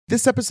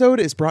This episode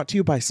is brought to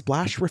you by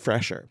Splash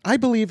Refresher. I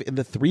believe in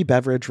the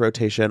 3-beverage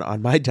rotation on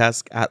my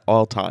desk at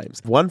all times.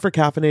 One for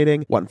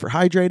caffeinating, one for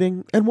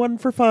hydrating, and one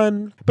for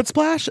fun. But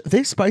Splash,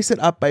 they spice it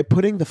up by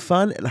putting the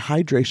fun and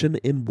hydration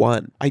in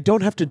one. I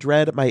don't have to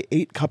dread my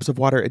 8 cups of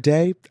water a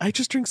day. I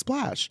just drink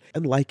Splash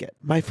and like it.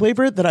 My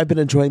flavor that I've been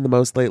enjoying the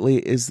most lately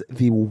is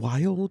the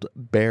Wild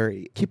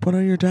Berry. Keep one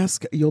on your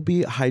desk. You'll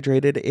be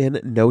hydrated in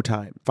no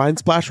time. Find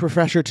Splash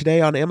Refresher today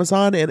on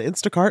Amazon and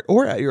Instacart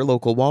or at your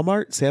local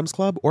Walmart, Sam's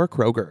Club, or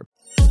Kroger.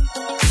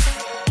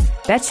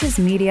 Betches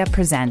Media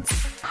presents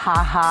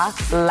Ha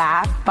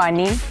laugh,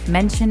 funny.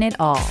 Mention It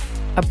All,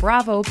 a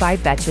Bravo by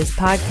Betches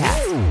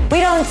podcast.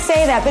 We don't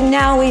say that, but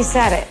now we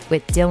said it.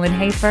 With Dylan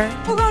Hafer.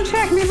 Who gonna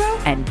check me, bro?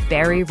 And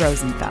Barry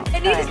Rosenfeld. I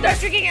need to start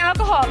drinking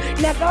alcohol.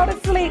 Now go to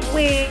sleep,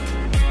 we.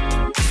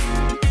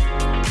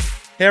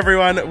 Hey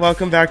everyone,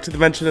 welcome back to the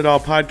Mention It All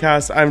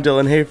podcast. I'm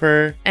Dylan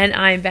Hafer. And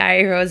I'm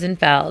Barry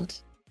Rosenfeld.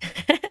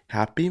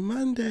 Happy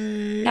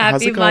Monday.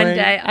 Happy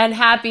Monday. And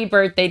happy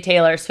birthday,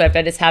 Taylor Swift.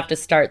 I just have to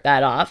start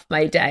that off,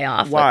 my day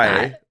off. Why?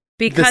 With that.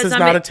 Because this is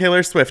not a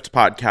Taylor Swift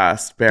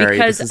podcast, Barry.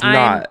 Because this is I'm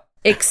not.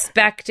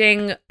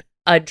 expecting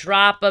a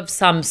drop of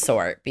some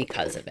sort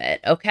because of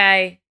it,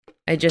 okay?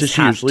 I just Does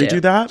she have usually to. do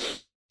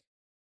that?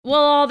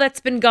 Well, all that's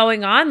been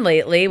going on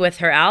lately with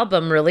her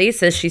album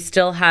releases, she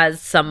still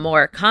has some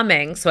more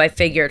coming. So I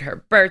figured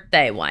her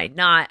birthday, why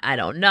not? I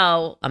don't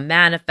know. I'm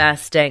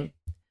manifesting.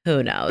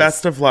 Who knows?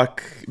 Best of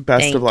luck.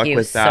 Best of luck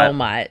with that. Thank you so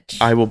much.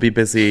 I will be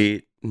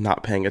busy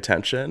not paying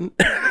attention.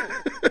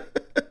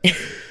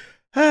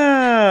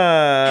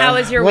 How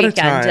was your weekend,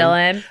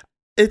 Dylan?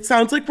 It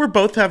sounds like we're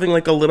both having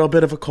like a little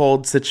bit of a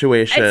cold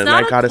situation. It's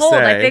not I gotta a cold.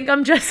 say. I think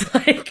I'm just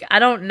like, I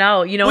don't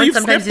know. You know, well, when you've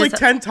sometimes sniffed like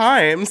 10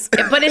 times.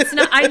 But it's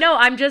not. I know.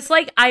 I'm just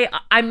like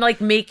I'm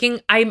like making.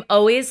 I'm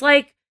always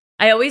like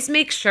I always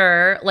make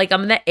sure like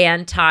I'm the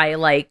anti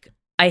like.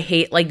 I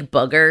hate like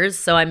boogers,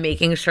 so I'm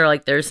making sure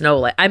like there's no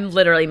like I'm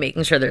literally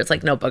making sure there's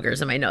like no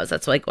boogers in my nose.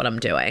 That's like what I'm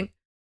doing.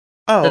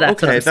 Oh, So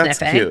that's okay, what I'm that's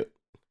sniffing. cute.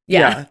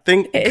 Yeah.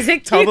 Is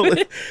it tell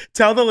cute?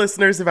 tell the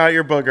listeners about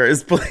your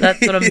boogers, please.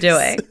 That's what I'm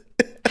doing.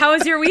 How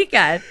was your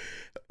weekend?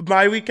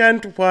 My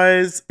weekend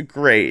was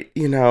great.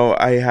 You know,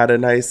 I had a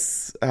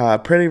nice,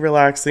 pretty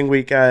relaxing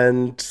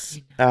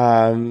weekend.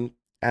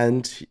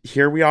 And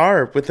here we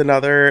are with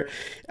another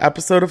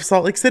episode of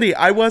Salt Lake City.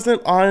 I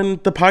wasn't on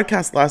the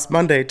podcast last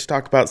Monday to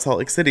talk about Salt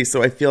Lake City,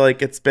 so I feel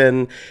like it's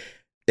been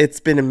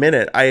a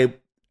minute. I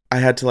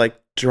had to like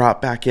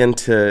drop back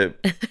into,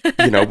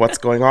 what's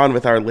going on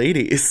with our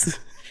ladies.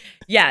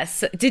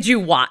 Yes. Did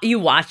you you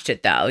watched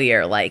it though?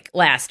 Your like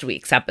last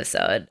week's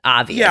episode,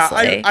 obviously.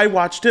 Yeah, I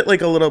watched it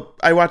like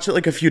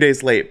a few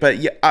days late, but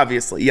yeah,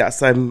 obviously,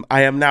 yes, I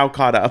am now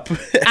caught up.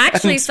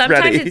 Actually,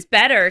 sometimes ready. it's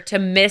better to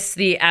miss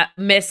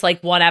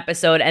like one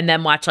episode and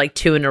then watch like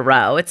 2 in a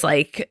row. It's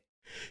like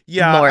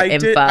more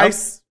info.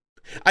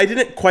 I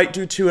didn't quite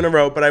do 2 in a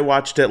row, but I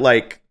watched it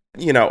like,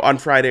 on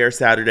Friday or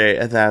Saturday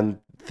and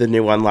then the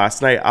new one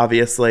last night,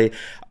 obviously.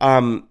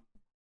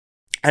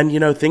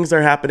 And, things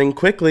are happening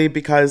quickly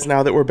because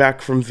now that we're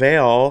back from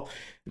Vail,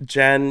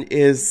 Jen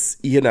is,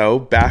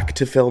 back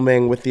to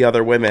filming with the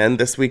other women.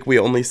 This week we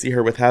only see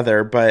her with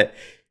Heather, but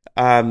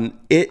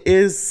it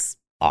is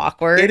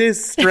awkward. It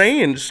is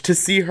strange to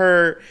see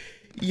her,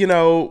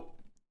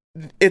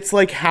 it's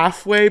like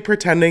halfway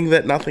pretending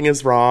that nothing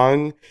is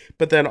wrong,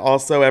 but then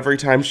also every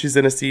time she's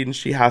in a scene,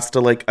 she has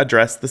to like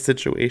address the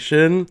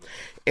situation.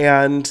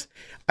 And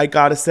I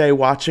gotta say,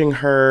 watching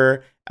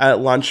her at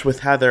lunch with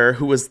Heather,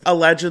 who was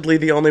allegedly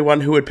the only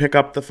one who would pick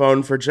up the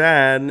phone for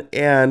Jen.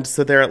 And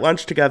so they're at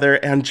lunch together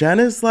and Jen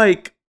is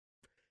like,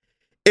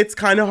 it's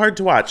kind of hard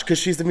to watch because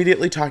she's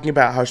immediately talking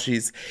about how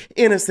she's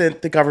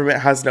innocent. The government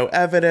has no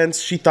evidence.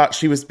 She thought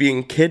she was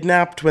being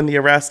kidnapped when the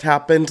arrest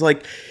happened.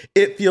 Like,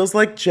 it feels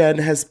like Jen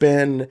has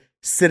been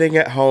sitting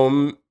at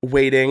home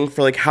waiting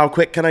for like, how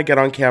quick can I get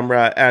on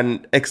camera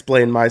and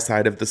explain my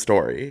side of the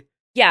story?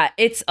 Yeah,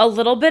 it's a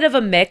little bit of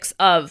a mix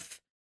of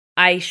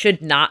I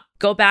should not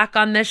go back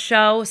on this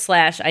show /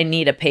 I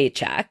need a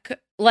paycheck.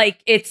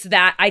 Like, it's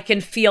that I can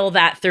feel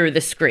that through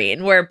the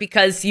screen where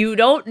because you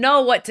don't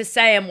know what to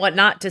say and what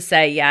not to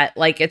say yet,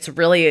 like it's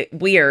really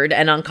weird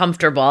and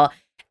uncomfortable.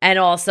 And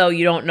also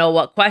you don't know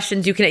what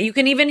questions you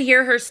can even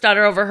hear her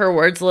stutter over her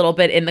words a little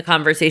bit in the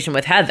conversation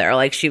with Heather.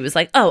 Like she was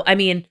like, oh, I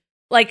mean,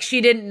 like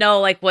she didn't know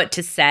like what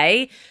to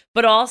say,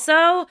 but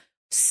also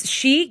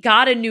she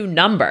got a new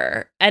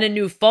number and a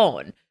new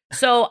phone.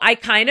 So I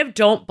kind of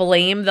don't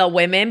blame the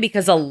women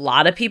because a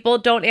lot of people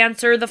don't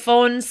answer the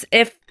phones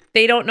if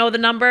they don't know the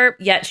number.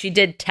 Yet she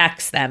did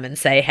text them and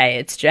say, hey,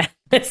 it's Jen.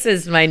 This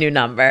is my new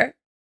number.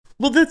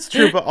 Well, that's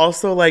true. But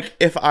also, like,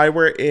 if I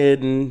were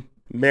in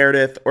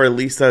Meredith or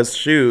Lisa's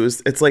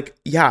shoes, it's like,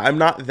 yeah, I'm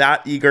not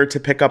that eager to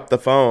pick up the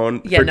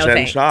phone for Jen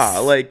thanks. Shaw.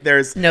 Like,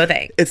 there's no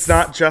thanks. It's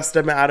not just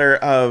a matter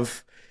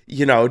of,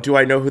 do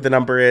I know who the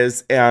number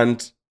is?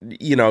 And,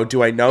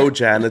 do I know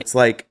Jen? It's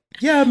like,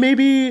 yeah,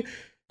 maybe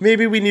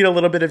we need a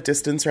little bit of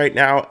distance right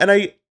now. And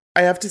I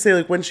have to say,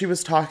 like, when she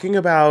was talking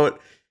about,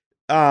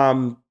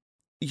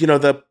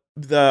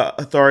 the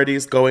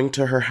authorities going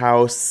to her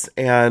house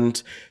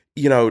and,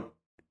 you know,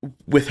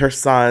 with her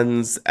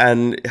sons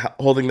and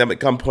holding them at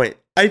gunpoint.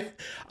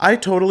 I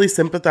totally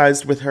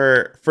sympathized with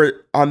her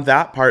on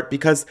that part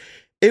because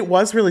it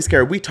was really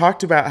scary. We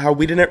talked about how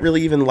we didn't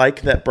really even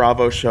like that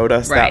Bravo showed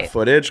us Right. that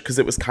footage because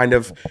it was kind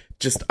of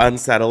just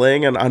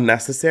unsettling and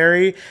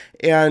unnecessary.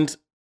 And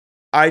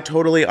I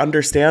totally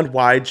understand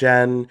why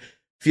Jen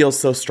feels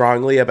so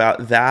strongly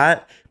about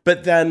that.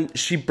 But then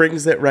she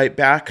brings it right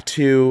back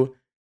to,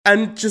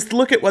 and just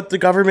look at what the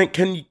government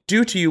can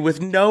do to you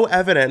with no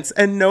evidence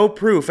and no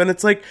proof. And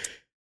it's like,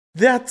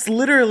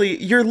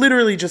 you're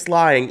literally just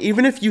lying.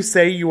 Even if you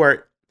say you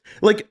are,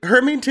 like,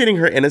 her maintaining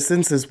her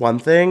innocence is one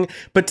thing,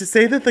 but to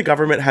say that the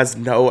government has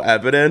no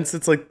evidence,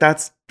 it's like,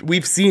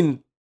 we've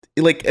seen,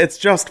 like, it's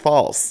just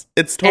false.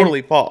 It's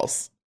totally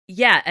false.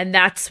 Yeah, and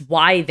that's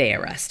why they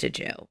arrested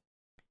you.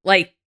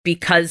 Like,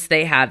 because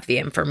they have the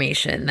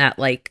information that,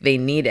 like, they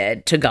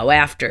needed to go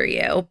after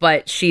you.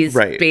 But she's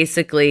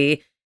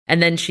basically,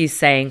 and then she's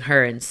saying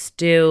her and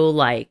Stu,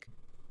 like,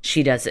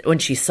 she does it. When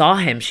she saw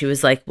him, she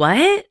was like,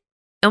 what?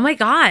 Oh my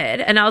God.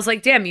 And I was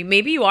like, damn,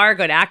 maybe you are a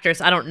good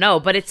actress. I don't know.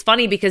 But it's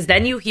funny because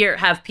then you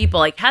have people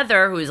like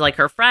Heather, who's like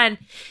her friend,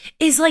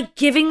 is like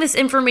giving this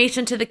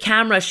information to the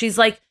camera. She's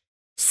like,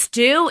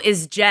 Stu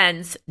is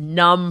Jen's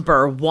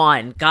number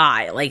one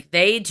guy. Like,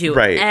 they do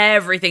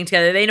everything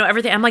together. They know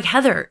everything. I'm like,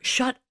 Heather,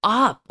 shut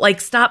up.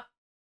 Like, stop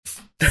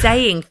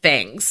saying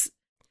things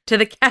to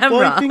the camera.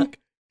 Well, I think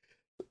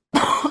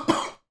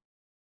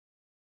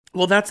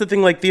well, that's the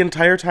thing. Like, the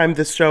entire time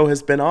this show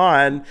has been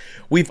on,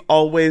 we've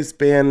always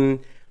been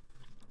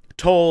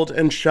told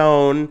and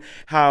shown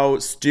how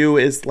Stu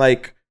is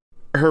like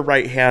her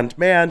right-hand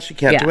man. She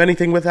can't do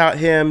anything without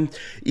him.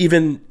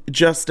 Even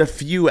just a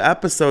few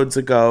episodes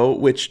ago,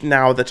 which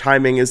now the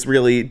timing is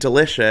really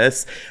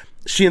delicious,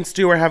 she and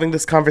Stu are having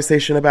this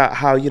conversation about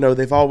how, you know,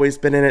 they've always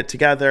been in it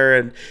together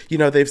and, you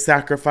know, they've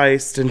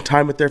sacrificed and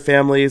time with their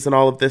families and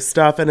all of this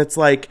stuff. And it's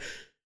like,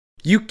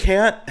 you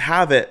can't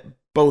have it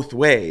both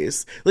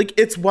ways. Like,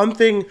 it's one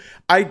thing,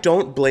 I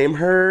don't blame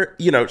her.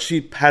 You know,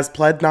 she has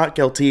pled not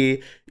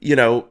guilty, you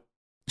know,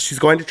 she's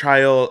going to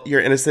trial,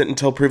 you're innocent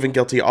until proven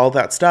guilty, all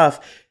that stuff.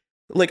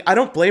 Like, I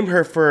don't blame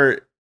her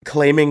for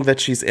claiming that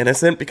she's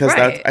innocent because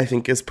that, I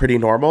think, is pretty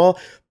normal.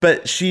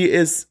 But she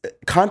is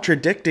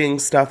contradicting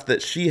stuff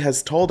that she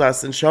has told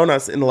us and shown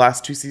us in the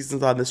last 2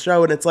 seasons on this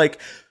show. And it's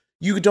like,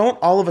 you don't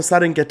all of a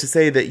sudden get to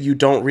say that you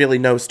don't really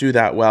know Stu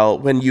that well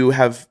when you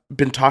have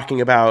been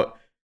talking about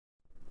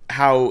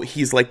how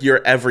he's like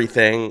your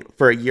everything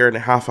for a year and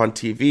a half on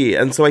TV.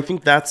 And so I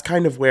think that's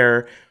kind of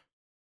where,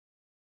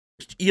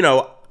 you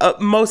know,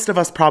 most of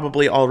us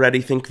probably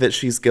already think that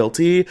she's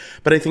guilty,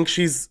 but I think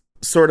she's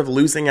sort of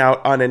losing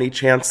out on any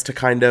chance to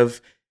kind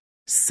of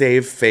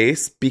save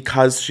face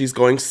because she's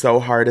going so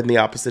hard in the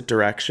opposite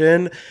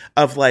direction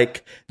of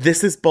like,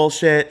 this is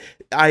bullshit.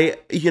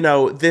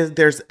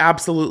 There's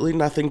absolutely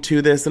nothing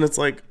to this. And it's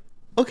like,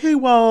 okay,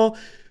 well,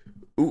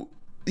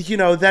 you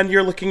know, then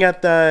you're looking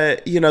at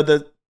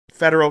the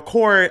federal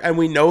court, and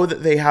we know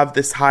that they have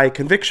this high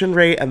conviction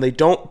rate, and they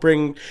don't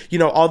bring, you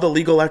know, all the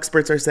legal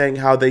experts are saying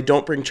how they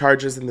don't bring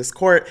charges in this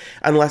court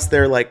unless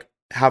they're like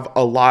have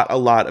a lot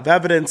of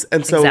evidence.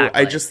 And so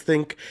I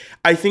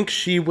think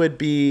she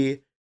would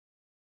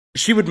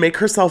make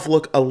herself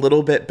look a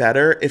little bit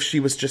better if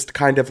she was just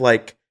kind of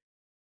like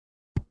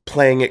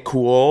playing it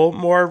cool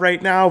more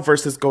right now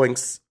versus going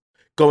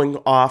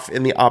off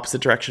in the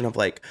opposite direction of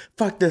like,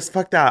 fuck this,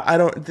 fuck that.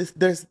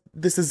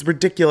 This is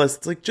ridiculous.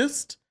 It's like,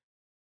 just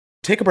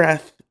take a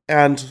breath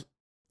and,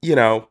 you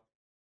know,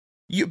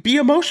 you be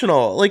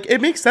emotional. Like, it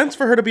makes sense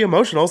for her to be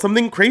emotional.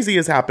 Something crazy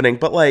is happening,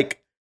 but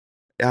like,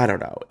 I don't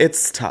know.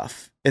 It's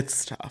tough.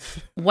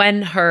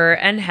 When her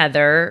and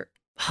Heather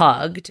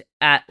hugged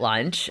at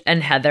lunch,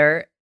 and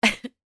Heather, I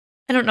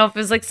don't know if it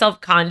was like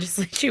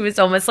self-consciously, she was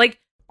almost like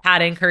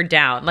patting her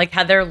down. Like,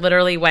 Heather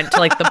literally went to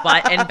like the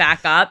butt and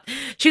back up.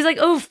 She's like,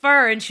 oh,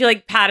 fur. And she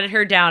like patted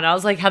her down. I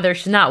was like, Heather,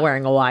 she's not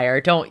wearing a wire.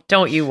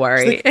 Don't you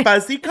worry. Like,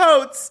 fuzzy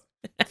coats.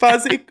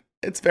 Fuzzy.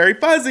 It's very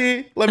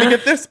fuzzy. Let me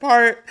get this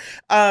part.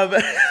 Oh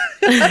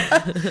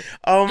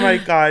my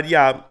God.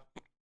 Yeah.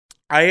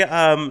 I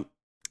don't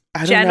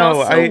Jen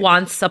know. also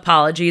wants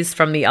apologies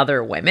from the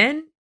other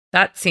women.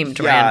 That seemed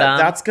random.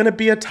 That's going to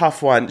be a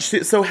tough one.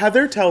 So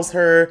Heather tells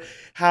her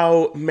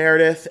how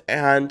Meredith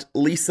and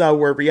Lisa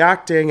were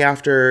reacting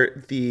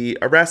after the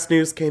arrest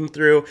news came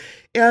through.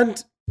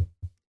 And,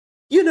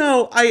 you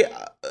know,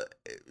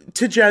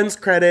 to Jen's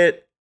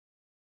credit,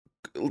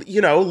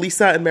 you know,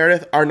 Lisa and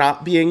Meredith are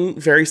not being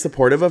very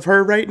supportive of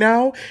her right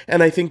now.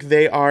 And I think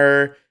they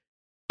are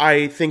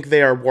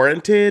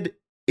warranted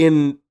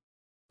in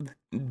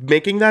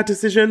making that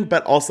decision.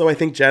 But also I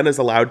think Jen is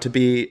allowed to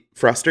be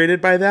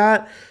frustrated by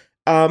that.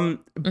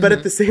 But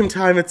at the same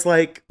time, it's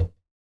like,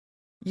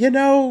 you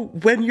know,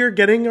 when you're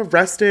getting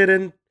arrested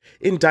and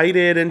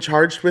indicted and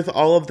charged with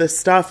all of this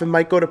stuff and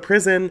might go to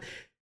prison,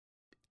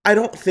 I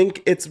don't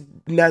think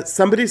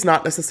somebody's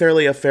not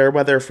necessarily a fair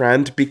weather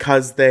friend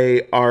because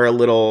they are a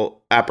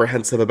little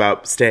apprehensive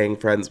about staying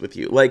friends with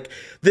you. Like,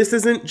 this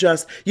isn't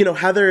just, you know,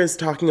 Heather is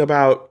talking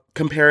about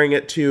comparing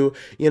it to,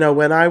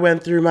 when I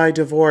went through my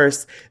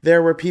divorce,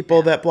 there were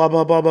people that blah,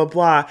 blah, blah, blah,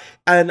 blah.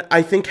 And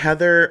I think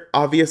Heather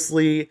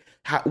obviously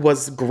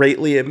was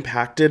greatly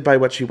impacted by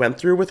what she went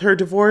through with her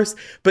divorce,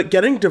 but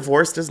getting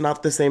divorced is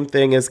not the same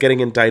thing as getting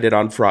indicted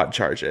on fraud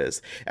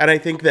charges. And I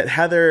think that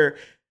Heather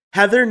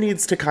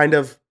needs to kind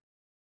of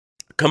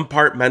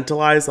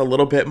compartmentalize a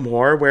little bit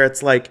more, where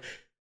it's like,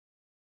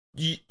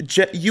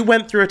 you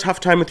went through a tough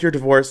time with your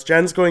divorce.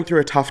 Jen's going through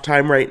a tough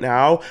time right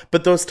now,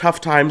 but those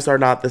tough times are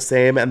not the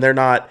same and they're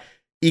not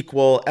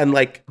equal. And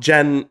like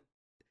Jen,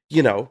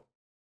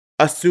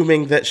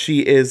 assuming that she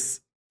is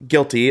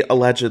guilty,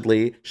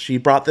 allegedly, she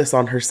brought this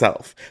on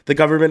herself. The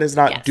government is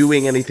not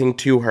doing anything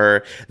to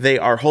her. They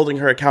are holding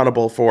her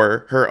accountable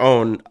for her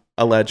own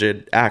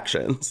alleged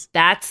actions.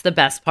 That's the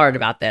best part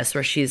about this,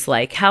 where she's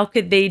like, how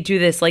could they do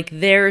this? Like,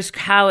 there's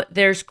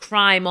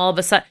crime all of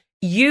a sudden.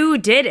 You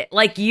did it.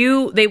 Like,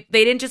 they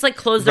didn't just like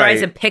close their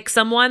eyes and pick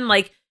someone.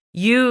 Like,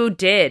 you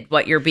did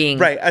what you're being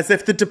right. As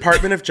if the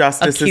Department of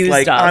Justice is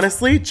like,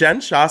 honestly, Jen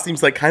Shah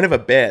seems like kind of a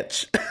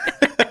bitch.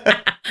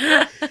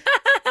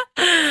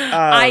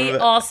 I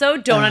also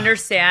don't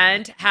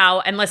understand how,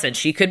 and listen,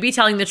 she could be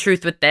telling the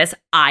truth with this.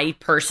 I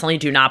personally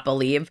do not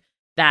believe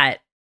that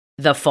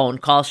the phone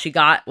call she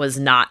got was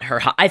not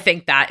her. I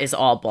think that is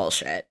all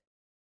bullshit.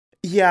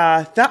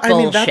 Yeah, that's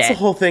the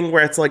whole thing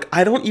where it's like,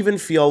 I don't even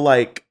feel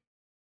like,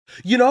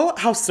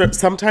 how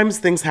sometimes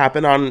things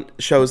happen on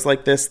shows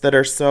like this that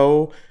are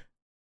so,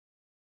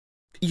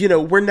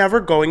 we're never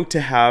going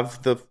to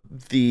have the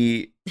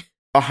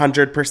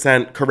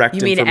 100% correct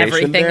information. You mean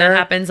everything that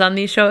happens on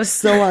these shows?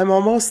 So I'm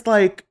almost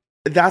like,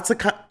 that's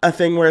a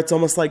thing where it's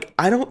almost like,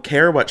 I don't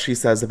care what she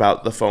says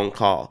about the phone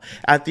call.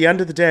 At the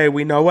end of the day,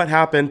 we know what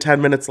happened 10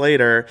 minutes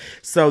later.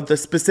 So the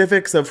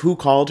specifics of who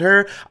called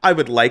her, I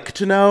would like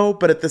to know.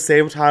 But at the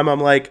same time, I'm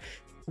like,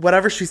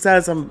 whatever she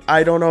says,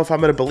 I don't know if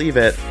I'm going to believe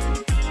it.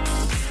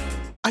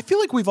 I feel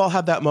like we've all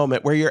had that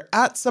moment where you're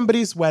at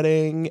somebody's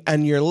wedding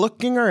and you're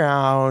looking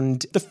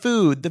around, the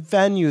food, the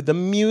venue, the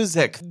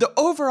music, the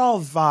overall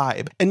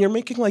vibe, and you're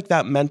making like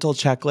that mental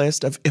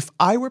checklist of, if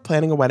I were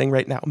planning a wedding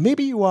right now,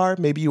 maybe you are,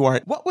 maybe you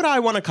aren't, what would I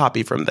want to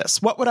copy from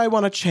this? What would I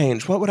want to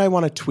change? What would I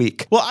want to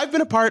tweak? Well, I've been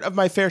a part of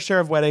my fair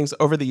share of weddings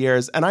over the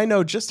years, and I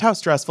know just how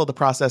stressful the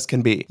process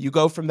can be. You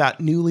go from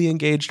that newly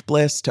engaged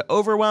bliss to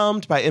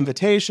overwhelmed by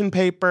invitation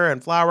paper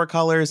and flower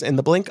colors in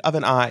the blink of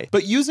an eye.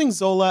 But using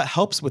Zola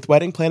helps with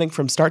wedding planning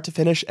from start to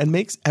finish and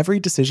makes every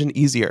decision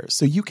easier,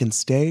 so you can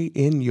stay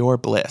in your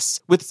bliss.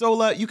 With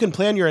Zola, you can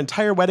plan your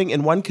entire wedding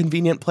in one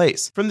convenient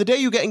place. From the day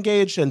you get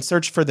engaged and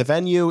search for the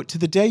venue, to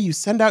the day you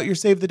send out your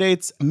save the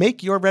dates,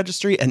 make your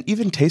registry, and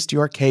even taste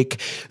your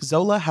cake,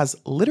 Zola has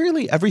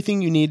literally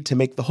everything you need to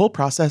make the whole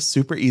process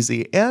super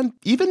easy and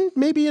even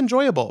maybe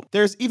enjoyable.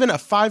 There's even a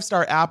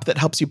 5-star app that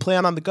helps you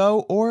plan on the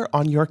go or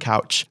on your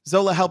couch.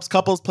 Zola helps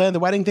couples plan the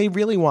wedding they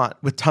really want,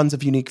 with tons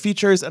of unique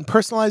features and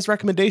personalized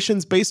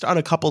recommendations based on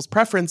a couple's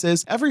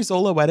preferences. Every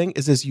Zola wedding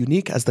is as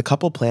unique as the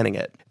couple planning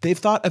it. They've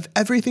thought of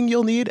everything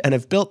you'll need and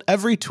have built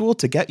every tool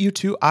to get you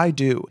to I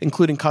do,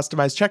 including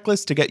customized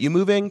checklists to get you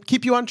moving,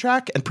 keep you on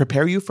track, and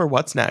prepare you for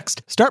what's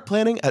next. Start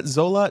planning at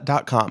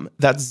Zola.com.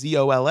 That's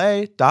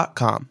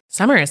ZOLA.com.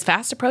 Summer is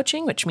fast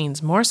approaching, which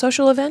means more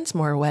social events,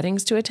 more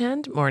weddings to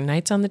attend, more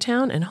nights on the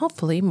town, and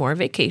hopefully more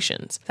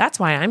vacations. That's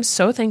why I'm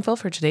so thankful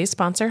for today's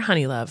sponsor,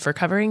 Honeylove, for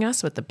covering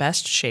us with the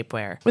best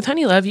shapewear. With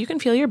Honeylove, you can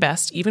feel your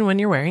best even when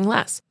you're wearing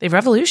less. They've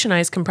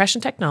revolutionized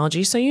compression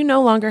technology, so you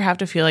no longer have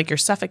to feel like you're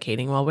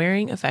suffocating while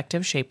wearing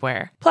effective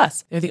shapewear.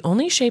 Plus, they're the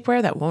only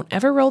shapewear that won't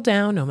ever roll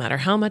down no matter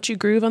how much you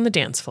groove on the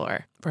dance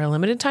floor. For a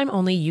limited time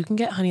only, you can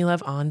get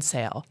Honeylove on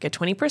sale. Get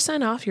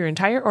 20% off your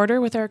entire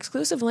order with our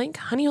exclusive link,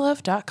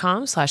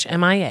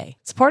 honeylove.com/MIA.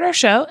 Support our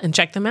show and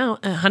check them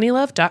out at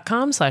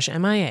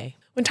honeylove.com/MIA.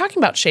 When talking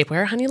about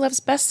shapewear, Honeylove's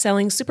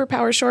best-selling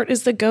Superpower Short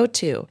is the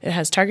go-to. It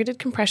has targeted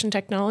compression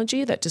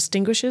technology that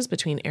distinguishes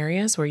between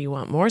areas where you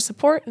want more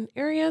support and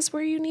areas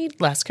where you need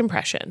less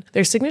compression.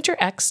 Their Signature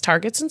X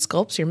targets and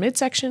sculpts your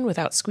midsection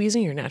without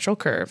squeezing your natural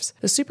curves.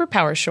 The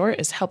Superpower Short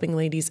is helping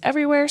ladies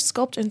everywhere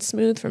sculpt and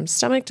smooth from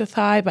stomach to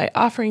thigh by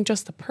offering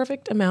just the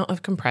perfect amount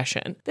of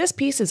compression. This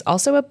piece is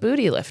also a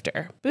booty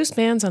lifter. Boost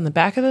bands on the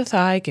back of the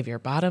thigh give your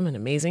bottom an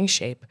amazing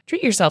shape.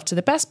 Treat yourself to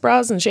the best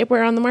bras and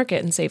shapewear on the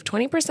market and save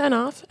 20%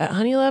 off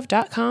at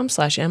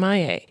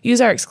honeylove.com/MIA.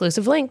 Use our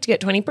exclusive link to get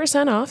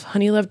 20% off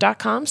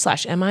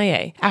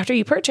honeylove.com/MIA. After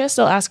you purchase,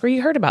 they'll ask where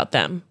you heard about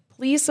them.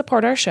 Please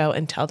support our show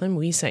and tell them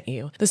we sent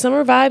you. The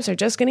summer vibes are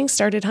just getting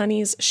started,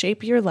 honeys.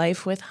 Shape your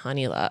life with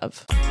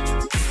Honeylove.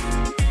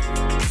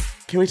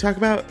 Can we talk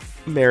about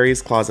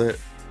Mary's Closet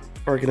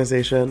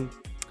organization?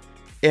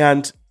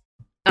 And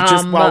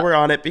just while we're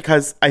on it,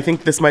 because I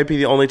think this might be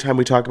the only time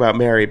we talk about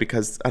Mary,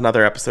 because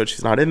another episode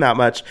she's not in that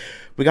much,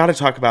 we got to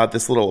talk about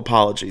this little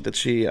apology that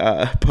she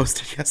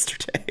posted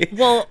yesterday.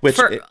 Well,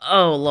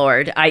 oh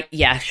Lord,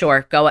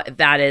 sure, go.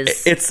 That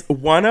is, it's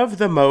one of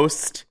the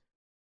most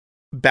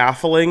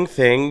baffling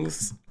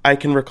things I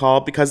can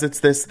recall, because it's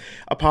this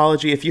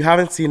apology. If you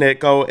haven't seen it,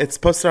 go. It's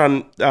posted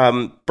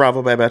on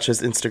Bravo by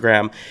Betches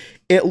Instagram.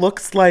 It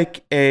looks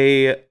like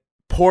a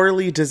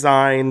poorly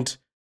designed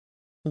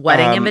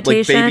Wedding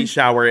invitation? like baby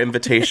shower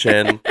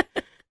invitation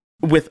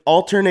with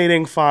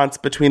alternating fonts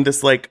between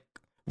this like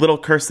little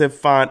cursive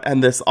font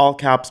and this all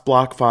caps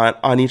block font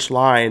on each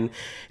line.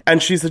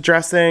 And she's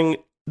addressing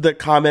the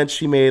comment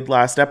she made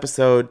last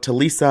episode to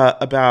Lisa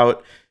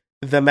about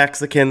the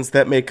Mexicans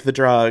that make the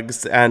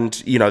drugs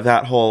and, you know,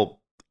 that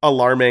whole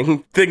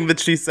alarming thing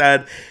that she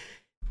said.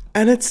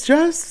 And it's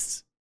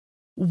just,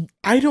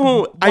 I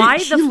don't... Why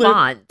the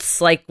fonts?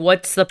 Like,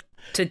 what's the...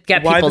 To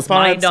get people's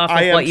mind off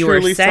of what you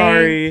were saying?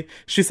 Sorry.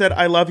 She said,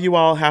 I love you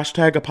all,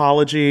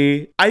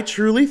 #apology. I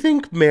truly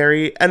think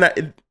Mary,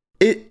 and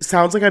it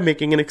sounds like I'm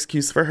making an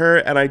excuse for her,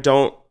 and I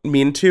don't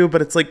mean to,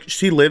 but it's like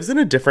she lives in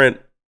a different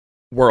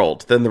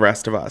world than the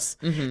rest of us.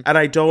 Mm-hmm. And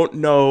I don't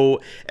know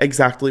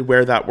exactly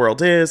where that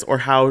world is or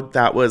how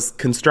that was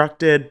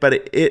constructed,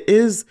 but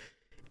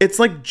it's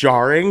like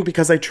jarring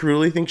because I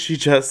truly think she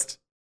just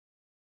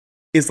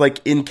is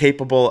like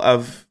incapable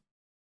of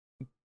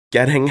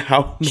getting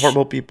how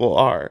normal people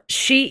are.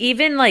 She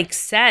even like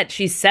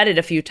she said it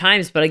a few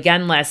times, but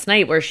again last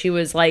night where she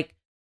was like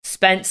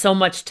spent so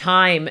much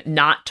time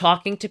not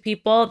talking to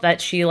people that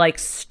she like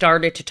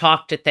started to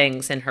talk to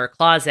things in her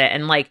closet.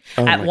 And like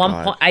at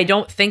one point, I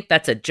don't think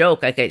that's a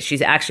joke. Like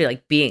she's actually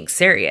like being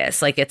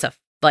serious. Like it's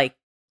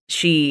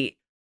she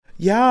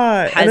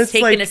has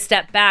taken a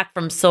step back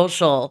from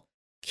social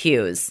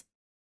cues.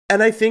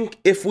 And I think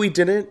if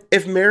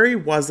Mary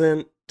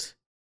wasn't,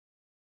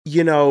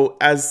 you know,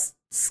 as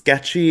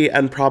sketchy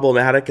and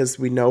problematic as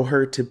we know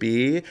her to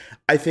be,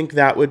 I think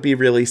that would be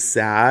really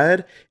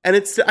sad. And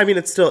it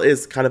still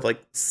is kind of like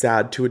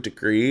sad to a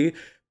degree,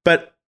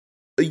 but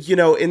you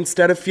know,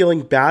 instead of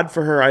feeling bad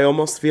for her, I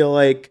almost feel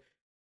like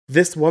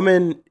this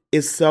woman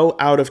is so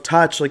out of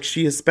touch. Like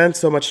she has spent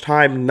so much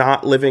time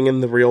not living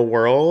in the real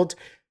world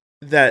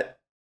that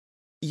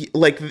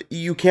like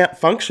you can't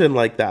function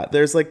like that.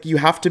 There's like, you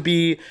have to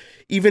be,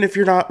 even if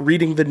you're not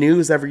reading the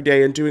news every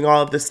day and doing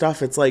all of this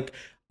stuff, it's like,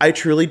 I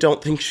truly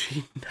don't think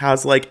she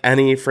has like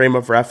any frame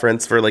of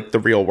reference for like the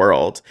real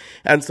world.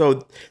 And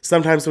so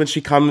sometimes when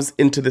she comes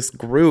into this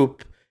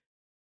group,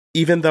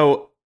 even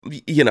though,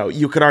 you know,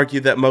 you could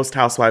argue that most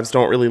housewives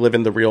don't really live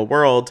in the real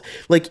world,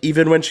 like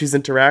even when she's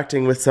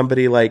interacting with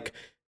somebody like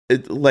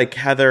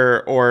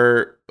Heather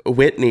or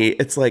Whitney,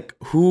 it's like,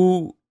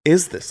 who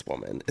is this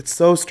woman? It's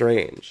so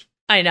strange.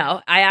 I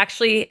know. I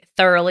actually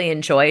thoroughly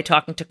enjoy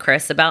talking to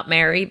Chris about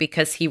Mary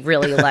because he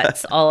really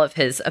lets all of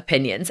his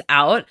opinions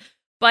out.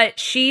 But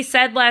she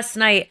said last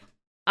night,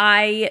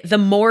 the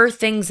more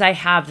things I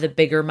have, the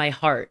bigger my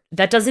heart.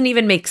 That doesn't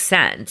even make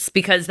sense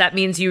because that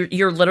means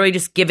you're literally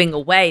just giving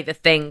away the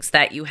things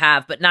that you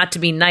have, but not to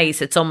be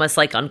nice. It's almost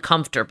like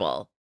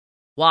uncomfortable.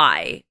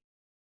 Why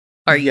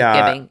are you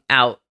giving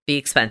out the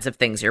expensive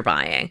things you're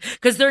buying?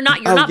 Because you're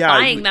not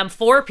buying them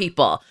for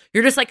people.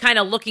 You're just like kind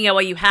of looking at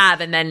what you have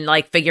and then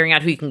like figuring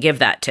out who you can give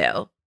that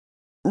to.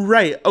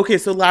 Right. Okay,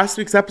 so last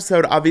week's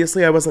episode,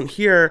 obviously I wasn't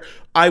here.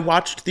 I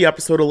watched the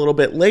episode a little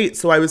bit late,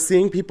 so I was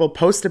seeing people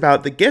post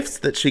about the gifts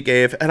that she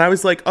gave, and I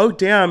was like, oh,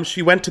 damn,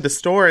 she went to the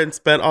store and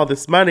spent all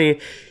this money.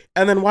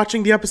 And then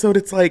watching the episode,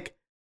 it's like,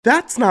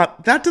 that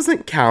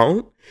doesn't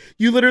count.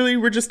 You literally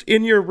were just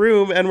in your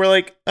room and were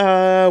like,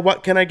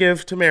 what can I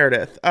give to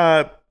Meredith?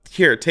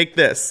 Here, take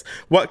this.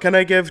 What can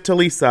I give to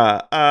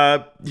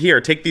Lisa?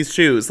 Here, take these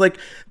shoes. Like,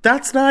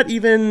 that's not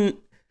even...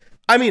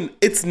 I mean,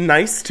 it's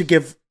nice to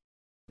give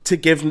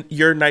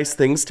your nice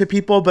things to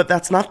people, but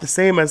that's not the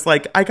same as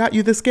like, I got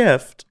you this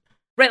gift.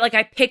 Right, like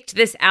I picked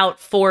this out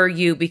for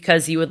you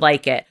because you would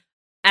like it,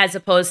 as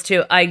opposed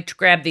to I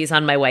grabbed these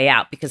on my way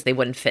out because they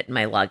wouldn't fit in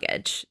my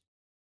luggage.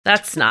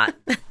 That's not.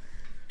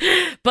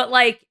 But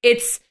like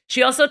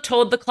she also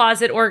told the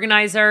closet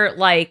organizer,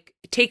 like,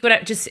 take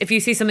what, just if you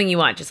see something you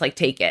want, just like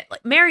take it.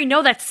 Like, Mary,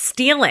 no, that's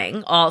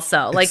stealing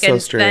also. It's like, so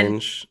and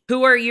strange. Then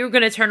who are you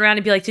going to turn around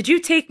and be like, did you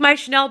take my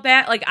Chanel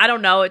bag? Like, I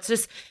don't know. It's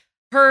just,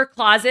 her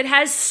closet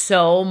has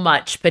so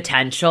much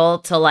potential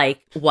to like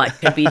what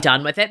could be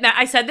done with it. Now,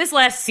 I said this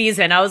last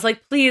season. I was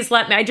like, please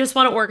let me. I just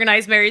want to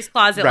organize Mary's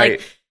closet. Right.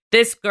 Like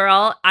this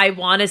girl, I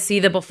want to see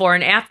the before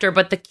and after.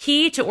 But the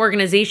key to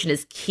organization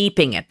is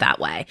keeping it that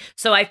way.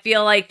 So I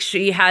feel like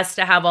she has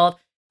to have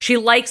she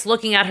likes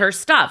looking at her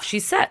stuff. She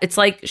said it's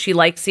like she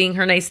likes seeing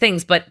her nice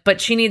things, but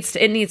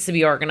it needs to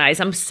be organized.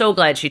 I'm so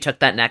glad she took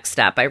that next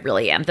step. I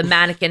really am. The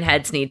mannequin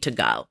heads need to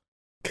go.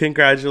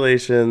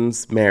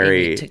 Congratulations,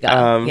 Mary. They need to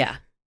go. Yeah.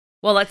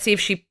 Well, let's see if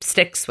she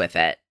sticks with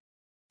it.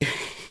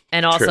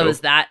 And also, True. is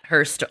that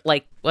her,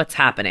 like, what's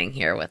happening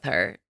here with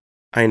her?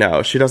 I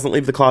know. She doesn't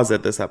leave the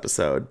closet this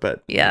episode,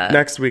 but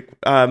next week.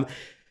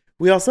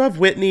 We also have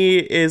Whitney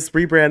is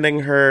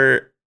rebranding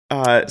her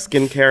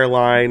skincare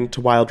line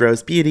to Wild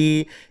Rose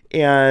Beauty,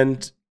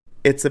 and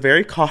it's a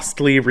very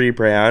costly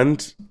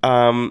rebrand.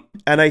 And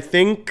I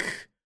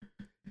think,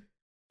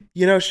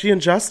 you know, she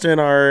and Justin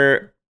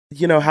are,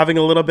 you know, having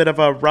a little bit of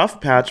a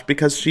rough patch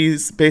because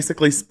she's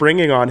basically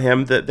springing on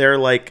him that they're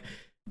like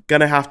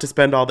gonna have to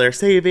spend all their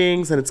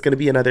savings and it's gonna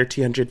be another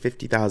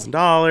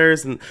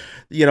 $250,000 and,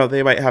 you know,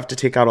 they might have to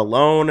take out a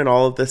loan and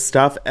all of this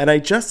stuff. And I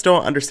just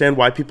don't understand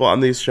why people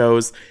on these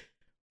shows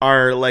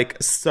are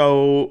like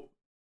so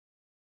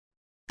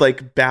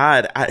like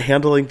bad at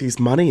handling these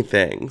money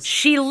things.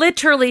 She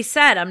literally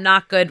said, I'm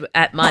not good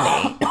at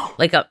money.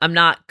 Like, I'm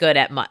not good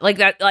at money. Like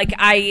that, like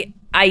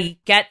I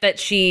get that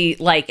she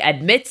like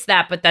admits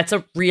that, but that's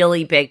a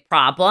really big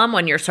problem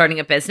when you're starting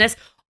a business.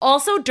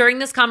 Also, during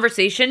this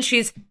conversation,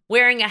 she's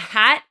wearing a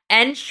hat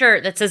and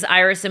shirt that says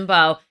Iris and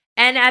Beau.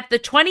 And at the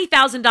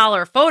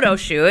 $20,000 photo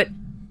shoot,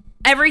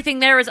 everything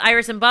there is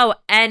Iris and Beau.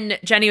 And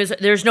Jenny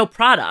there's no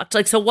product.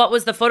 Like, so what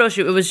was the photo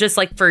shoot? It was just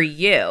like for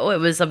you. It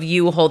was of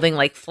you holding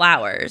like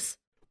flowers.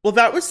 Well,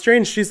 that was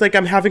strange. She's like,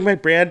 I'm having my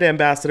brand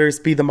ambassadors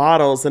be the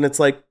models. And it's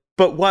like,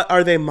 but what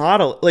are they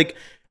model? Like,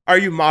 are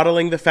you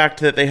modeling the fact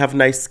that they have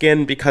nice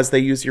skin because they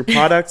use your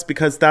products?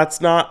 Because that's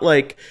not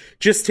like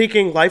just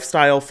taking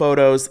lifestyle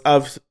photos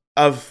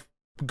of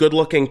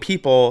good-looking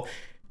people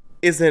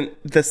isn't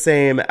the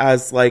same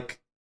as like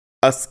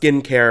a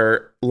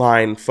skincare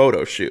line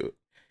photo shoot.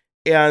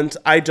 And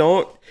I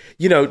don't,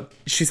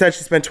 she said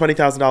she spent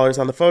 $20,000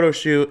 on the photo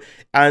shoot,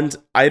 and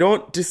I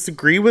don't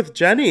disagree with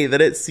Jenny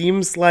that it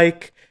seems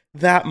like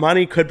that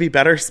money could be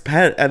better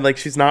spent, and like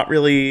she's not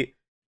really,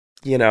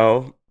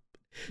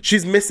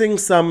 she's missing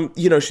some,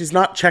 she's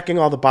not checking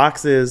all the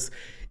boxes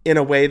in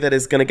a way that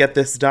is going to get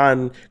this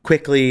done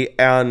quickly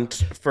and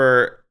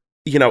for,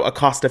 a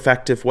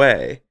cost-effective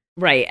way.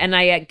 Right. And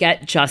I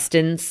get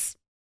Justin's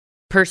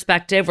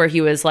perspective where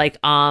he was like,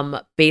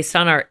 based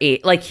on our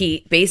age, like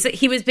he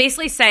was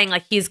basically saying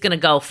like he's going to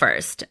go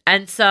first.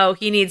 And so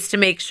he needs to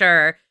make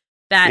sure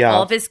that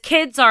all of his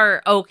kids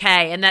are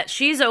okay and that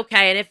she's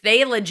okay. And if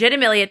they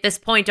legitimately at this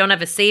point don't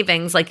have a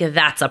savings, like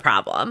that's a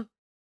problem.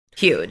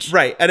 Huge.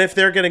 Right. And if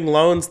they're getting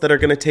loans that are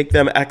going to take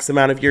them X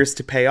amount of years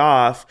to pay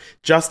off,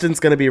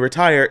 Justin's going to be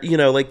retired.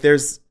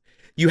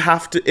 You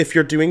have to, if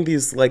you're doing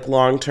these like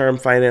long-term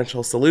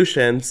financial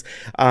solutions,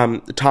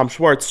 Tom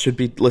Schwartz should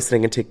be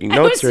listening and taking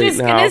notes right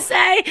now. I was just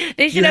going to say,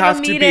 they should have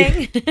a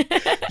meeting.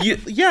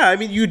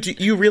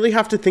 You really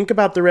have to think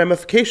about the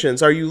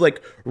ramifications. Are you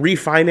like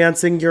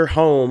refinancing your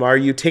home? Are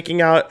you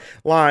taking out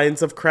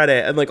lines of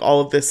credit and like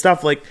all of this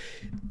stuff? Like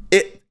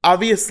it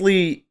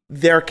obviously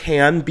there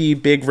can be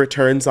big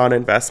returns on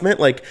investment.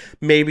 Like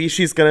maybe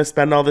she's going to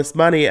spend all this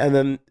money and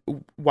then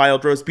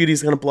Wild Rose Beauty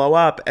is going to blow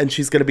up and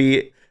she's going to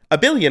be a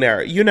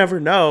billionaire. You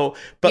never know.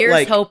 But here's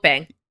like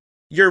hoping.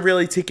 You're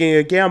really taking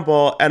a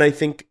gamble. And I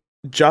think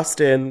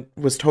Justin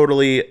was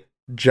totally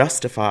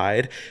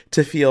justified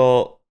to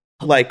feel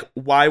like,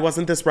 why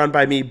wasn't this run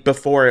by me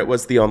before it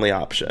was the only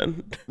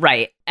option?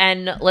 Right.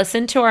 And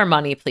listen to our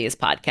Money Please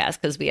podcast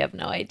because we have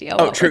no idea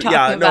what we're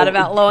talking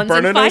about loans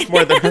Berna and finance.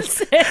 More than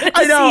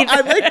I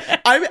know.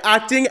 I'm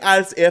acting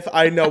as if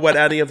I know what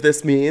any of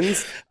this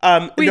means.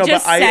 We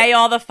just say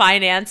all the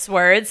finance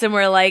words and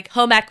we're like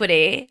home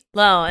equity,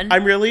 loan,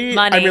 I'm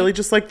really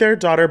just like their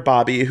daughter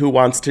Bobby who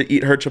wants to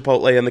eat her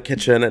Chipotle in the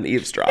kitchen and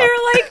eavesdrop. They're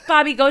like,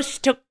 Bobby,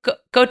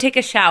 go take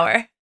a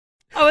shower.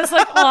 I was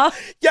like, oh.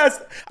 Yes.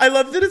 I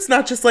love that it's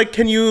not just like,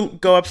 can you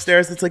go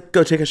upstairs? It's like,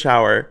 go take a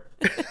shower.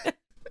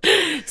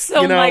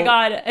 So, my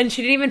God. And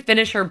she didn't even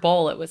finish her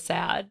bowl. It was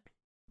sad.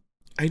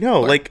 I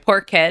know.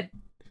 Poor kid.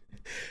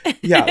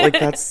 Yeah, like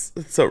that's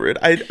so rude.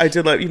 I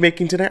did love you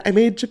making dinner. I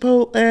made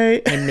Chipotle.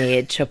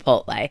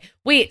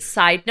 Wait,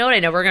 side note. I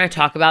know we're going to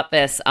talk about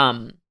this,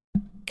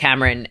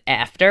 Cameron,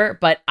 after,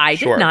 but I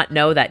did not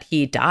know that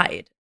he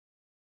died.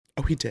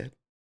 Oh, he did.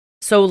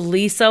 So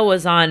Lisa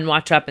was on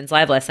Watch What Happens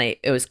Live last night.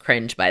 It was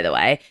cringe, by the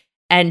way.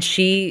 And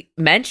she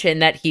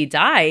mentioned that he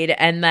died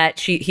and that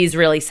he's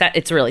really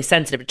it's really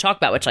sensitive to talk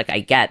about, which like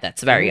I get.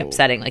 That's very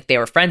upsetting. Like they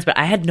were friends, but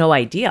I had no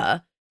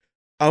idea.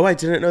 Oh, I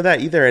didn't know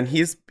that either. And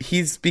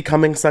he's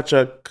becoming such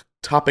a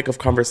topic of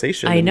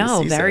conversation. I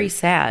know. Very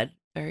sad.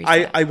 Very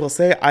sad. I will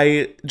say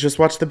I just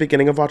watched the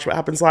beginning of Watch What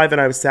Happens Live and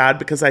I was sad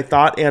because I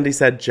thought Andy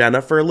said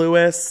Jennifer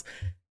Lewis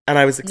and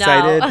I was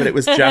excited, but it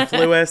was Jeff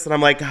Lewis. And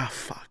I'm like, oh,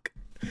 fuck.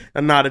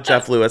 I'm not a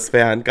Jeff Lewis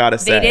fan, gotta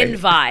say. They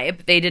didn't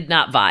vibe. They did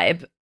not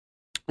vibe.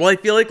 Well, I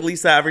feel like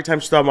Lisa, every time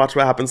she's on Watch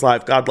What Happens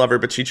Live, God love her,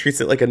 but she treats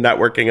it like a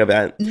networking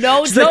event.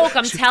 No she's joke, like,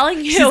 I'm telling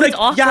you, she's it's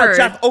awkward. Yeah,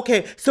 Jeff,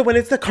 okay, so when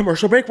it's the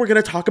commercial break, we're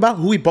going to talk about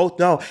who we both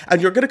know,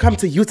 and you're going to come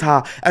to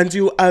Utah and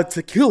do a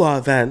tequila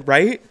event,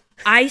 right?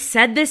 I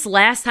said this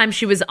last time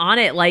she was on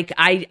it, like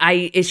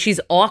she's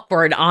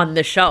awkward on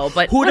the show,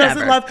 but who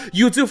whatever. Doesn't love,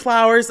 you do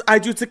flowers, I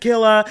do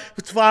tequila,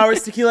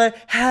 flowers, tequila,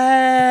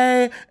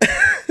 hey.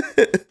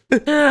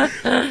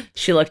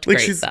 She looked like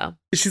great though.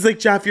 She's like,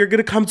 Jeff, you're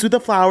gonna come to the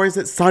flowers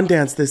at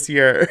Sundance this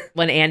year.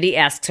 When Andy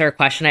asks her a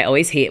question, I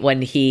always hate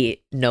when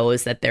he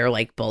knows that they're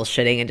like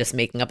bullshitting and just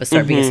making up a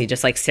story because he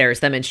just like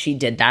stares them. And she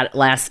did that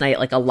last night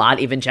like a lot.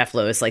 Even Jeff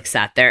Lewis like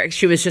sat there.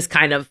 She was just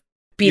kind of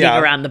beating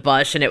around the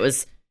bush, and it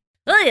was.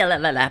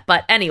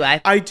 But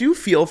anyway, I do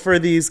feel for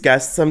these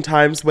guests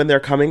sometimes when they're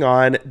coming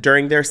on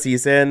during their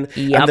season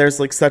and there's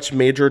like such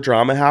major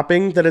drama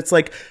happening that it's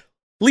like,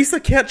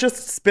 Lisa can't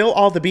just spill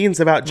all the beans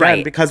about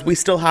Jen because we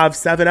still have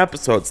 7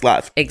 episodes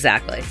left.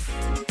 Exactly.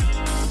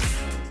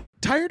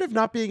 Tired of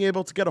not being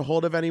able to get a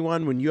hold of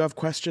anyone when you have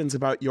questions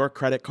about your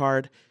credit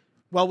card?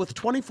 Well, with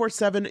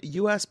 24/7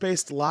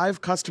 US-based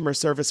live customer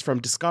service from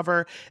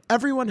Discover,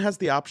 everyone has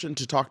the option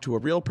to talk to a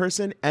real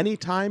person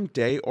anytime,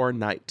 day or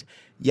night.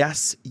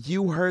 Yes,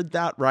 you heard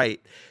that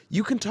right.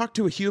 You can talk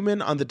to a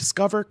human on the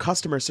Discover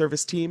customer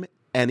service team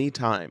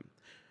anytime.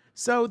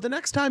 So the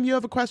next time you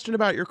have a question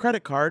about your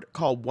credit card,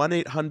 call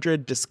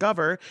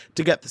 1-800-DISCOVER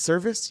to get the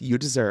service you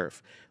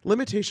deserve.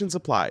 Limitations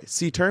apply.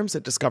 See terms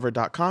at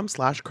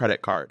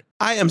discover.com/creditcard.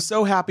 I am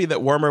so happy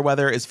that warmer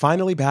weather is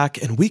finally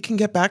back and we can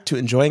get back to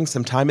enjoying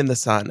some time in the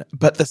sun.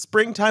 But the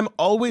springtime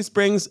always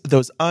brings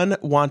those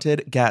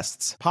unwanted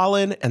guests,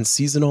 pollen and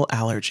seasonal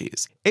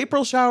allergies.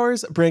 April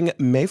showers bring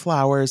May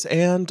flowers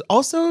and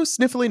also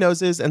sniffly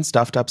noses and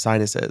stuffed up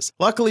sinuses.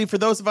 Luckily, for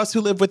those of us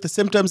who live with the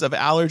symptoms of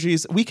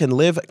allergies, we can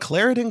live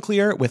Claritin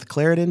Clear with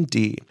Claritin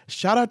D.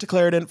 Shout out to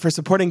Claritin for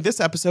supporting this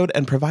episode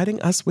and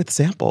providing us with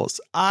samples.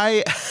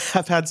 I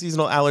have had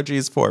seasonal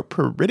allergies for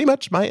pretty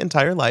much my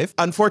entire life.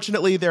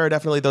 Unfortunately, there are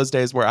definitely those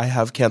days where I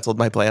have canceled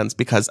my plans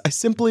because I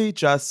simply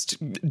just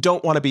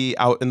don't want to be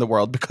out in the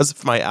world because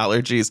of my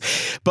allergies.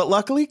 But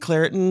luckily,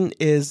 Claritin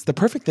is the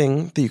perfect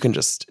thing that you can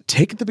just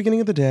take at the beginning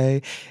of the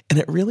day, and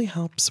it really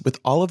helps with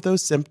all of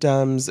those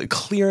symptoms,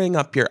 clearing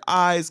up your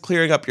eyes,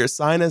 clearing up your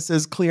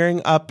sinuses,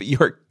 clearing up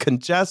your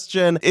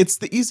congestion. It's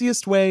the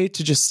easiest way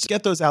to just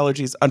get those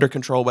allergies under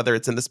control, whether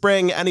it's in the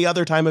spring, any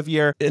other time of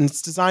year, and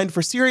it's designed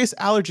for serious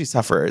allergy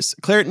sufferers.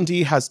 Claritin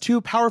D has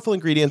 2 powerful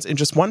ingredients in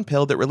just 1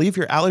 pill that relieve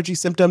your allergy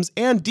symptoms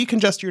and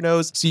decongest your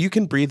nose so you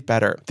can breathe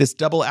better. This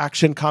double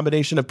action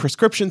combination of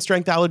prescription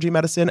strength allergy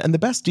medicine and the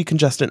best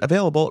decongestant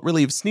available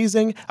relieves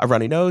sneezing, a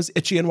runny nose,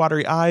 itchy and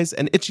watery eyes,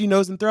 an itchy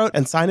nose and throat,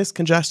 and sinus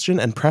congestion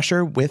and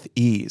pressure with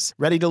ease.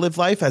 Ready to live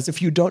life as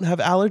if you don't have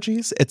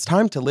allergies? It's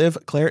time to live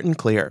Claritin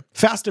Clear.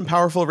 Fast and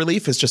powerful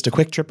relief is just a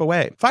quick trip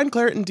away. Find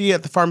Claritin D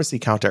at the pharmacy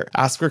counter.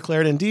 Ask for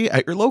Claritin D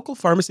at your local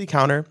pharmacy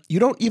counter. You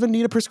don't even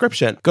need a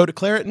prescription. Go to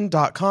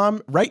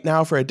Claritin.com right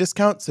now for a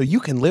discount so you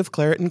can live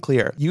Claritin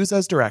Clear. Use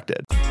as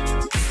directed.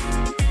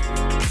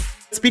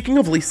 Speaking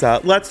of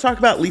Lisa, let's talk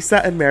about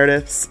Lisa and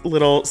Meredith's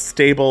little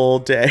stable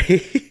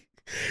day.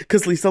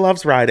 Because Lisa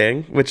loves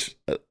riding, which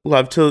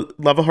love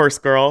a horse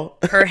girl.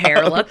 Her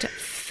hair looked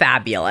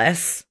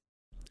fabulous.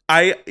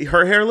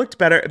 Her hair looked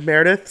better.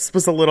 Meredith's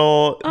was a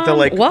little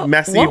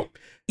messy.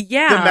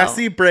 Yeah. The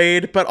messy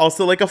braid, but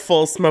also like a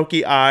full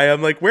smoky eye.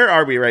 I'm like, where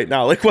are we right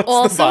now? Like, what's the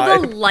vibe?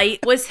 Also, the light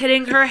was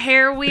hitting her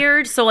hair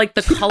weird. So, like,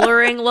 the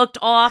coloring looked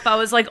off. I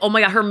was like, oh my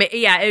God,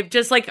 it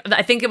just like,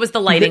 I think it was the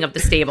lighting of the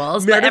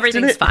stables, but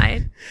everything's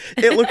fine.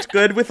 It looked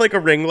good with like a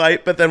ring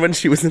light, but then when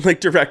she was in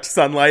like direct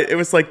sunlight, it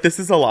was like, this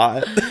is a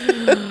lot.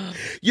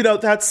 You know,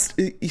 that's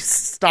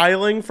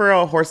styling for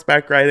a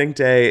horseback riding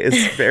day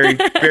is very,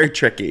 very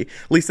tricky.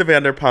 Lisa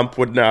Vanderpump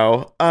would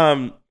know.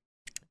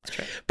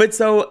 But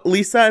so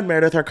Lisa and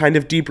Meredith are kind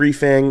of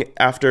debriefing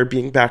after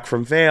being back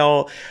from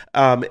Vail.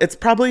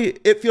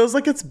 It feels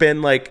like it's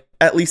been like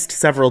at least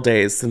several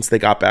days since they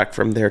got back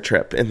from their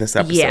trip in this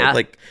episode. Yeah.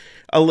 Like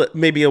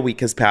maybe a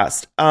week has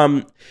passed.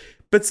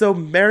 But so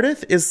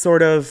Meredith is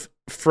sort of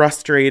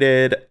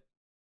frustrated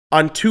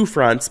on 2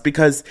 fronts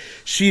because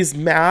she's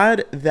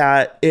mad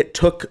that it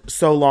took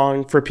so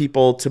long for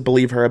people to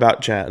believe her about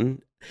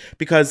Jen.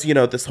 Because, you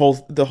know,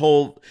 the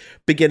whole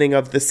beginning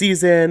of the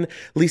season,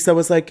 Lisa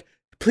was like,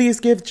 please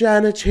give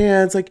Jen a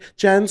chance. Like,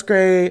 Jen's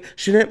great.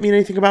 She didn't mean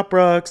anything about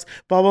Brooks,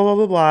 blah, blah, blah,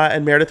 blah, blah.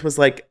 And Meredith was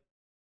like,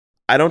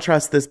 I don't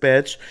trust this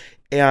bitch.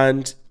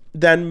 And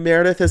then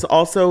Meredith is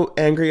also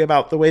angry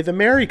about the way the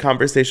Mary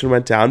conversation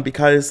went down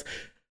because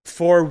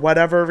for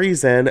whatever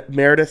reason,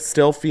 Meredith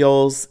still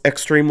feels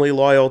extremely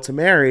loyal to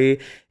Mary,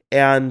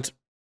 and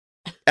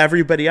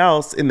everybody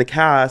else in the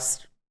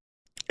cast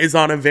is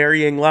on a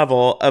varying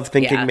level of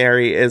thinking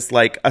Mary is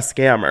like a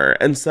scammer.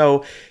 And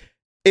so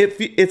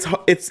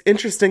it's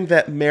interesting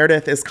that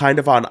Meredith is kind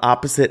of on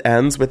opposite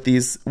ends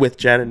with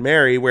Jen and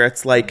Mary, where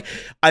it's like,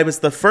 I was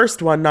the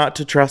first one not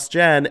to trust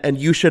Jen and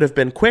you should have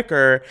been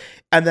quicker,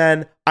 and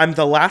then I'm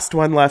the last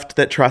one left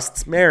that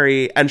trusts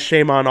Mary, and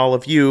shame on all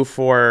of you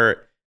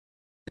for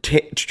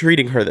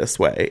treating her this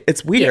way.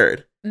 It's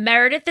weird. Yeah.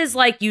 Meredith is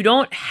like, you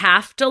don't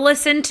have to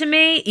listen to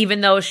me,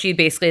 even though she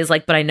basically is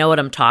like, but I know what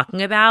I'm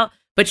talking about.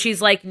 But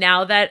she's like,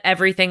 now that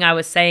everything I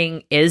was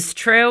saying is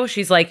true,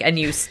 she's like, and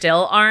you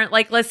still aren't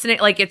like listening.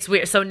 Like, it's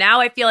weird. So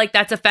now I feel like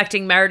that's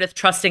affecting Meredith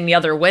trusting the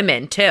other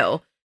women too,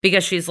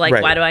 because she's like,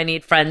 Why do I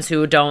need friends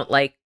who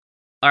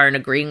aren't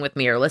agreeing with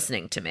me or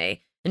listening to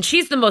me? And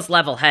she's the most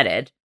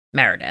level-headed,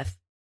 Meredith.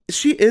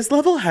 She is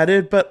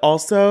level-headed, but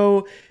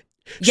also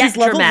she's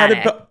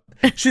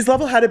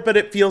level-headed, but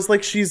it feels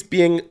like she's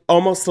being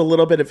almost a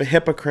little bit of a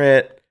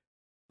hypocrite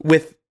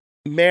with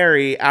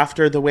Mary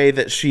after the way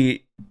that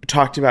she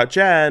talked about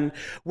Jen,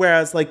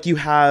 whereas like you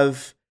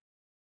have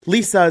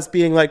Lisa as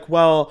being like,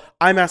 well,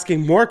 I'm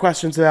asking more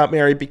questions about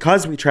Mary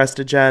because we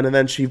trusted Jen and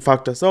then she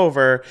fucked us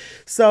over.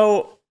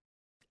 So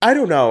I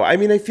don't know. I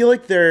mean, I feel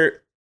like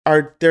they're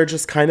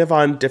just kind of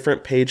on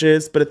different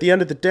pages, but at the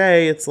end of the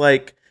day, it's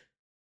like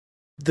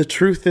the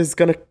truth is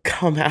going to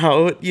come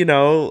out, you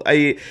know.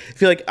 I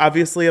feel like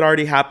obviously it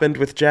already happened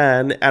with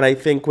Jen, and I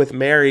think with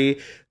Mary,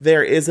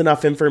 there is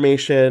enough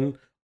information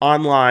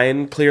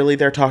online. Clearly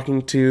they're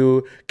talking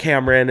to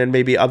Cameron and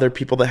maybe other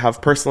people that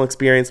have personal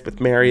experience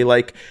with Mary.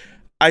 Like,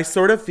 I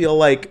sort of feel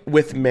like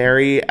with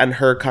Mary and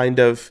her kind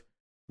of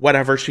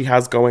whatever she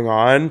has going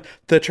on,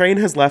 the train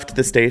has left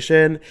the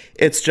station.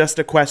 It's just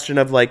a question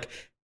of like,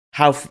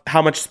 how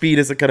much speed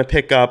is it going to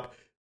pick up?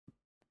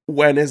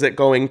 When is it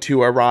going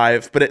to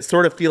arrive? But it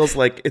sort of feels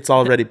like it's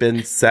already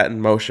been set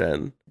in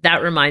motion.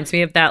 That reminds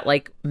me of that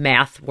like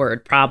math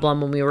word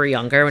problem when we were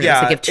younger. When it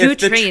was like, if two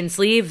trains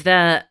leave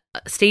the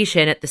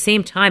station at the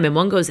same time and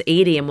one goes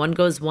 80 and one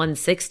goes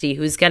 160,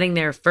 who's getting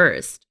there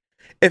first?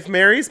 If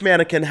Mary's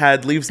mannequin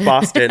head leaves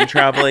Boston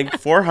traveling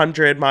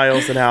 400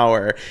 miles an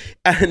hour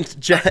and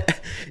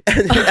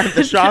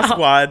the Shaw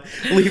Squad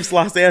leaves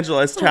Los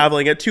Angeles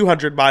traveling at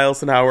 200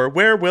 miles an hour,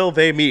 where will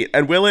they meet?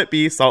 And will it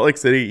be Salt Lake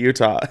City,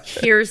 Utah?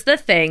 Here's the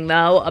thing,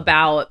 though,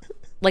 about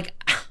like,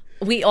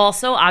 we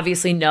also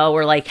obviously know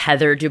where like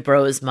Heather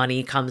Dubrow's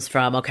money comes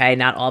from. Okay,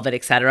 not all of it,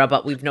 etc.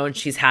 But we've known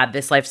she's had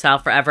this lifestyle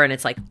forever and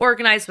it's like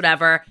organized,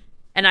 whatever.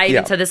 And I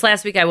even said this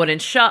last week, I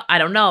wouldn't show. I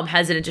don't know. I'm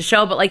hesitant to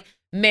show, but like,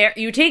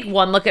 you take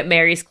one look at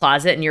Mary's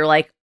closet and you're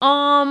like,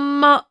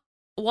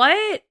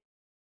 what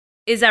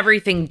is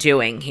everything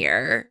doing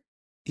here?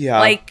 Yeah.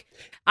 Like,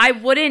 I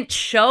wouldn't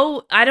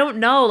show, I don't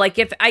know. Like,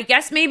 I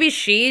guess maybe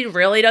she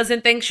really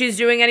doesn't think she's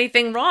doing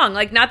anything wrong.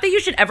 Like, not that you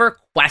should ever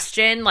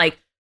question, like,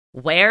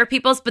 where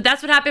people's, but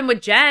that's what happened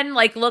with Jen.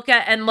 Like,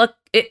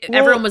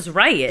 everyone was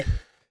right.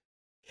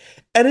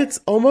 And it's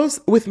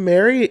almost, with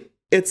Mary,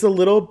 it's a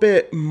little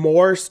bit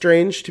more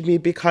strange to me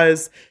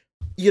because,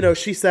 you know,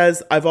 she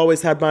says, I've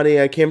always had money,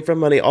 I came from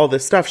money, all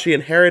this stuff. She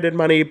inherited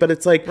money, but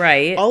it's like,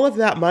 right. All of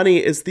that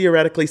money is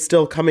theoretically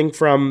still coming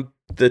from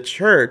the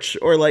church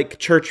or like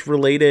church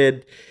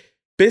related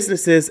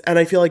businesses. And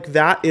I feel like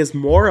that is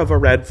more of a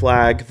red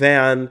flag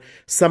than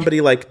somebody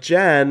like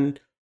Jen,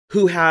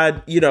 who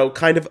had, you know,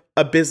 kind of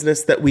a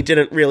business that we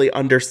didn't really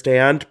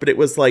understand, but it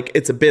was like,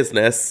 it's a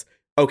business.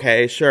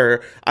 Okay,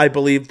 sure. I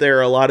believe there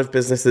are a lot of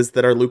businesses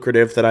that are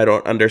lucrative that I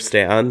don't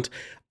understand.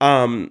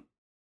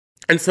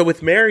 And so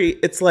with Mary,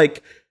 it's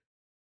like,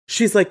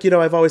 she's like, you know,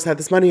 I've always had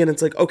this money. And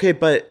it's like, okay,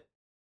 but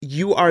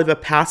you are the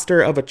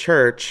pastor of a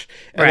church.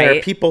 And there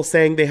are people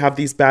saying they have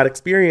these bad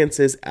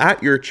experiences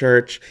at your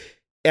church.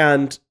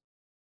 And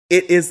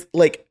it is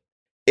like,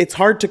 it's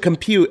hard to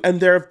compute. And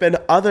there have been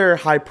other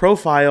high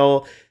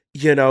profile,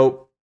 you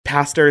know,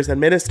 pastors and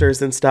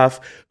ministers and stuff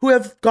who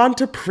have gone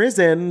to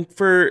prison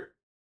for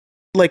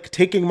like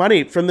taking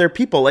money from their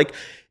people. Like,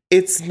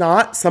 it's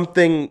not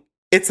something,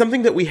 it's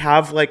something that we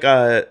have like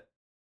a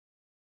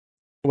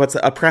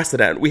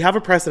precedent. We have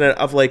a precedent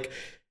of like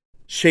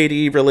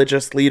shady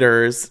religious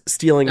leaders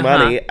stealing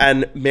money,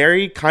 and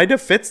Mary kind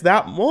of fits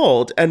that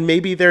mold. And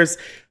maybe there's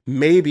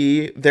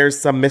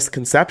some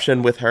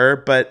misconception with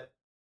her, but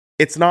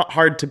it's not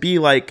hard to be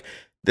like,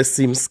 this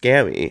seems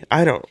scammy.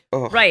 I don't.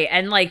 Ugh. Right.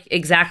 And like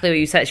exactly what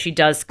you said, she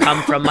does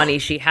come from money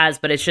she has,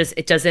 but it's just,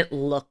 it doesn't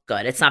look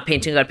good. It's not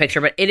painting a good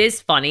picture, but it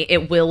is funny.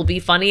 It will be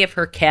funny if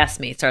her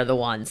castmates are the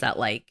ones that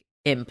like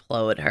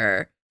implode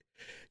her.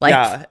 Like,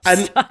 yeah, and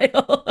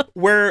style.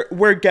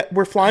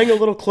 we're flying a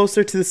little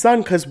closer to the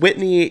sun because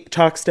Whitney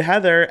talks to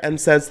Heather and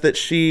says that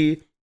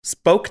she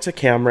spoke to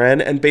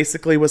Cameron and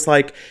basically was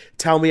like,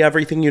 tell me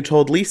everything you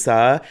told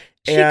Lisa.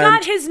 She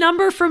got his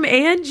number from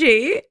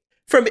Angie.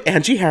 From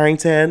Angie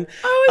Harrington.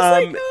 I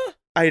was like, oh.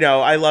 I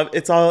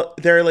know.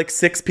 There are like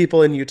 6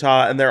 people in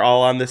Utah and they're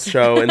all on this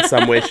show in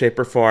some way, shape,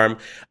 or form.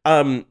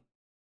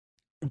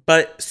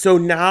 But so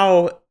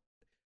now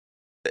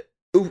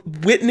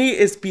Whitney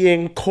is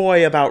being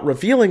coy about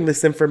revealing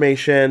this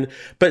information,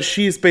 but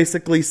she's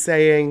basically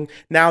saying,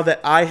 now that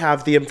I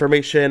have the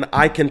information,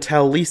 I can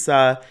tell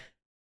Lisa,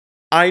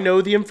 I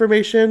know the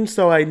information,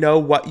 so I know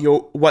what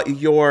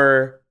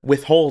you're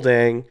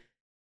withholding.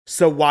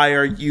 So why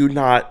are you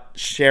not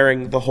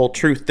sharing the whole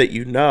truth that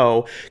you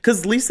know?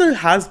 Because Lisa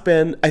has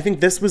been, I think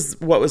this was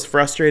what was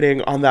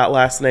frustrating on that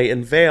last night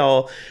in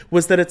Vail,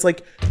 was that it's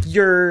like,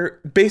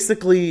 you're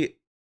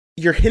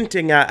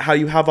hinting at how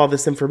you have all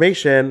this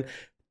information,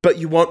 but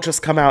you won't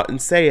just come out and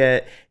say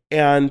it.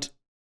 And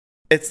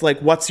it's like,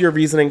 what's your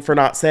reasoning for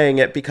not saying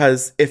it?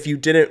 Because if you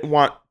didn't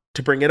want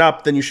to bring it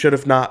up, then you should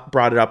have not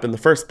brought it up in the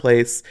first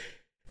place.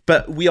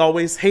 But we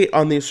always hate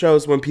on these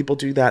shows when people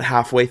do that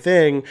halfway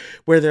thing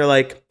where they're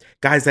like,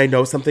 guys, I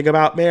know something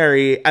about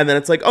Mary. And then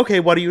it's like, okay,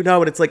 what do you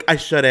know? And it's like, I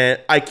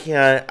shouldn't, I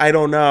can't, I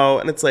don't know.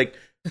 And it's like,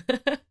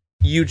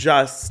 you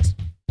just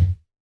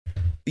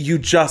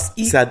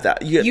said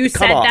that. You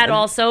said that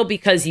also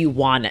because you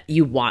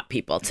want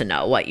people to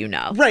know what you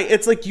know. Right.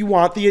 It's like you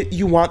want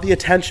the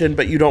attention,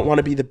 but you don't want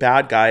to be the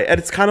bad guy. And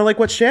it's kind of like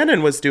what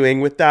Shannon was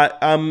doing with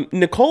that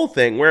Nicole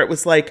thing, where it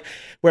was like,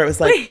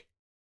 Wait.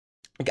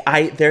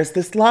 There's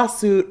this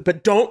lawsuit,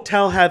 but don't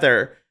tell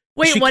Heather.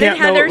 Wait, what did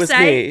Heather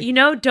say? Me. You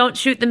know, don't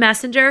shoot the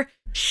messenger.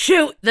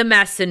 Shoot the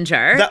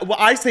messenger.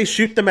 I say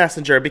shoot the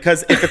messenger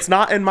because if it's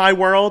not in my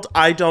world,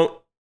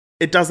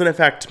 it doesn't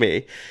affect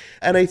me.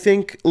 And I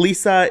think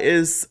Lisa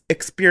is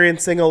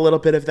experiencing a little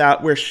bit of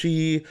that where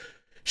she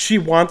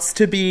wants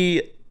to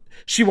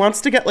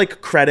get like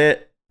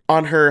credit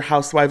on her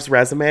housewives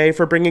resume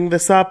for bringing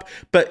this up,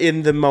 but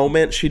in the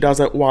moment she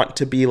doesn't want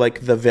to be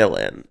like the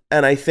villain.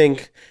 And I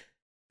think,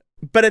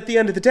 but at the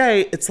end of the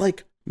day, it's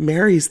like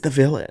Mary's the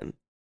villain.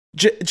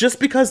 Just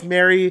because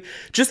Mary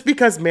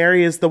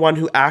is the one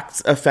who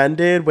acts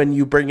offended when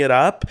you bring it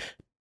up,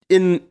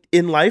 in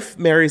life,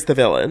 Mary's the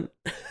villain.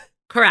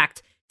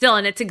 Correct.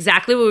 Dylan, it's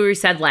exactly what we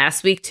said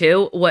last week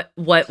too. What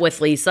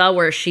with Lisa,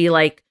 where she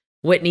like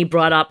Whitney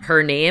brought up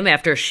her name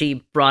after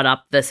she brought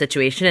up the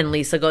situation, and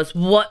Lisa goes,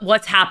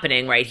 "What's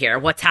happening right here?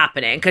 What's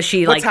happening?" Because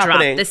she dropped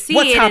the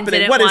seed and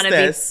didn't want to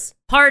be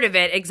part of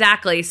it.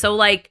 Exactly. So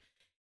like,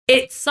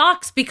 it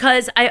sucks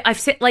because I've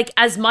said, like,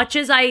 as much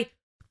as I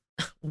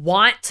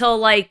want to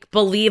like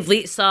believe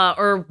Lisa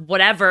or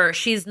whatever,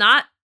 she's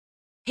not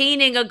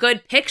painting a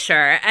good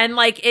picture, and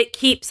like it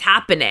keeps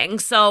happening.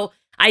 So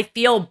I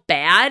feel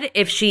bad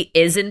if she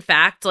is in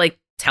fact like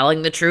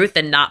telling the truth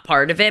and not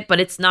part of it, but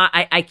it's not,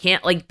 I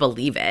can't like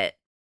believe it.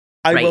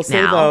 I will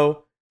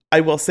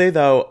say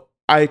though,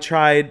 I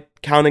tried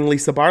counting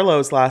Lisa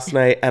Barlow's last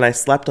night and I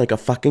slept like a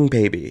fucking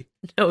baby.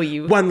 No,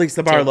 you 1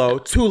 Lisa Barlow,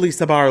 2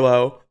 Lisa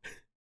Barlow.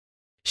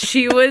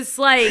 She was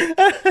like,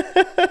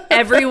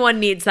 everyone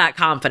needs that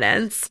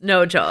confidence.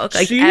 No joke.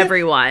 Like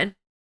everyone.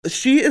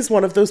 She is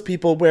one of those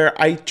people where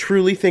I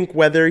truly think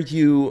whether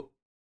you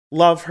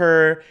love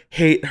her,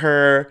 hate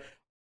her,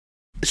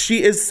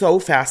 she is so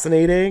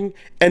fascinating,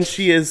 and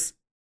she is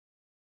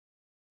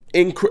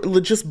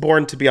just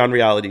born to be on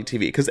reality TV,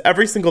 because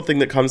every single thing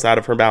that comes out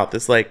of her mouth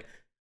is like,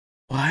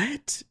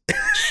 what?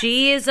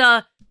 She is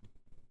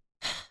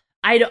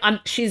I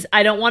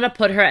don't want to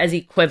put her as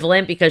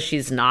equivalent because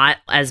she's not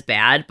as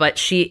bad, but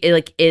she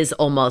like is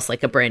almost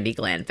like a Brandi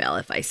Glanville,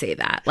 if I say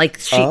that. Like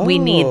we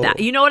need that.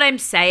 You know what I'm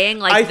saying?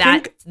 Like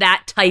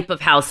that type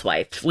of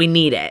housewife. We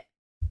need it.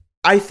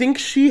 I think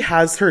she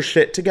has her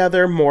shit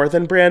together more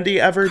than Brandi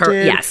ever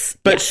did. Yes.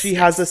 But she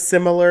has a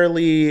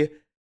similarly,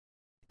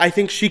 I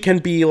think she can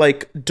be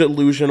like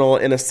delusional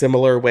in a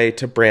similar way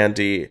to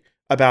Brandi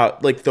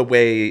about like the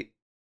way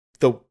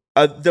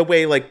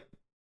like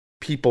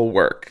people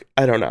work.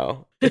 I don't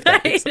know if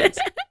that makes sense.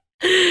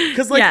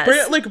 Because like,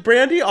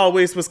 Brandi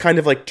always was kind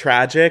of like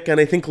tragic, and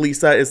I think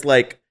Lisa is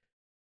like,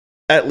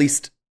 at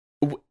least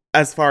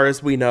as far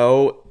as we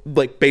know,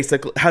 like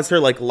basically has her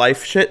like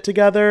life shit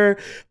together,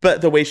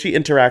 but the way she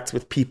interacts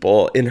with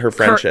people in her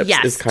friendships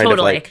is kind of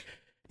like,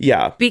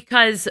 yeah.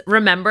 Because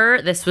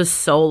remember, this was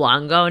so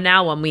long ago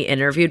now when we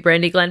interviewed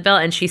Brandi Glanville,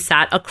 and she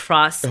sat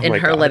across in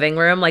her living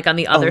room, like on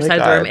the other side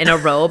of the room in a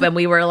robe, and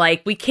we were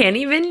like, we can't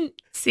even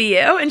see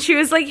you. And she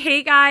was like,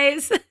 hey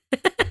guys.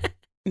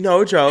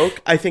 No joke.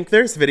 I think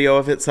there's video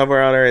of it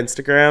somewhere on our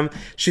Instagram.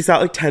 She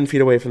sat like 10 feet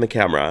away from the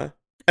camera.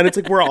 And it's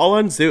like, we're all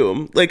on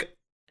Zoom. Like,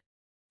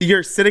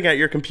 you're sitting at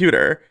your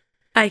computer.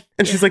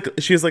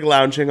 She was like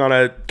lounging on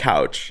a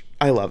couch.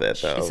 I love it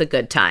though. It's a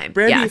good time.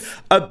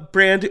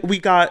 Brandi, we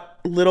got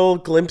little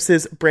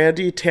glimpses.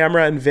 Brandi,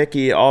 Tamra, and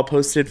Vicky all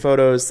posted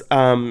photos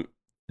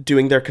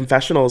doing their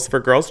confessionals for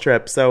Girls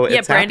Trip. So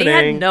it's happening.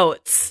 Brandi had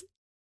notes.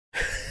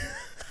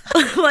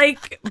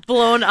 Like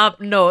blown up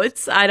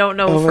notes. I don't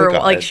know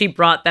like she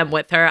brought them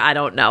with her. I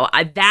don't know.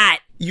 That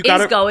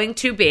is going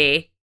to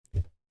be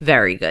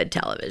very good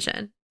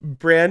television.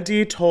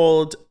 Brandi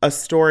told a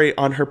story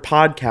on her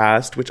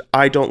podcast, which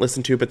I don't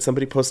listen to, but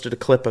somebody posted a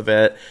clip of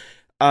it.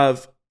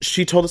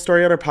 She told a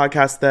story on her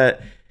podcast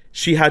that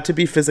she had to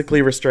be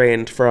physically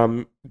restrained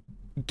from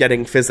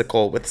getting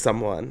physical with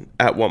someone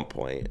at one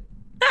point.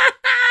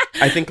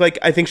 I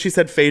think she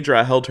said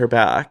Phaedra held her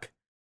back.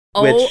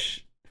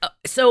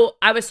 So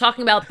I was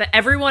talking about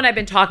everyone I've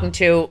been talking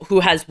to who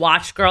has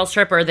watched Girls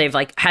Trip, or they've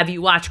like, have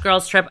you watched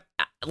Girls Trip?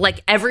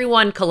 Like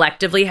everyone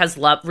collectively has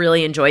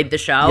really enjoyed the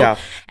show. Yeah.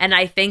 And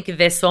I think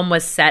this one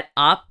was set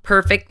up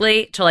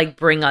perfectly to like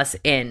bring us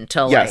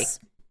into like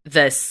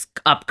this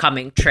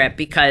upcoming trip,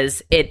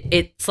 because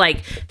it's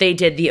like they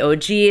did the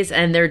OGs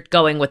and they're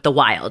going with the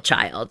Wild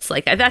Childs.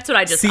 Like that's what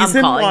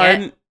I'm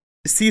calling it.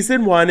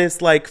 Season 1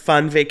 is like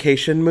fun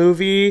vacation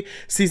movie.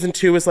 Season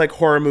 2 is like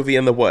horror movie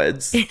in the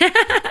woods.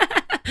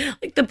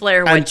 Like the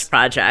Blair Witch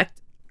Project.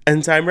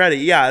 And I'm ready.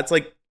 Yeah, it's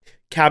like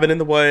cabin in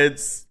the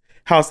woods,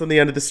 house on the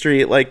end of the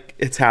street. Like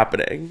it's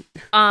happening.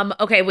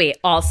 Okay, wait.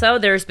 Also,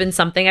 there's been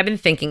something I've been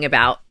thinking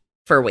about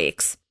for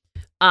weeks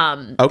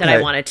that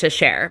I wanted to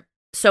share.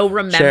 So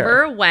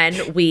remember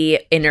when we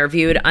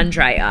interviewed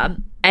Andrea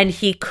and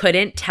he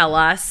couldn't tell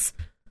us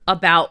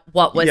about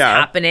what was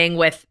happening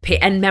with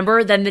and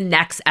remember then the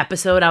next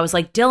episode I was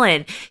like,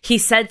 Dylan, he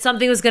said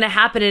something was going to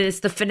happen and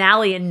it's the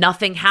finale and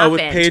nothing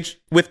happened.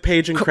 With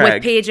Paige and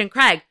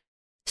Craig.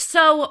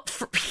 So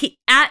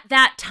at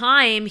that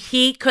time,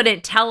 he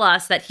couldn't tell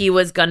us that he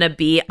was going to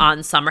be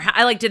on Summer House.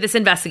 I like did this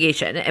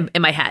investigation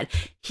in my head.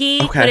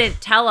 He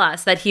couldn't tell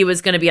us that he was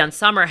going to be on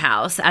Summer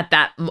House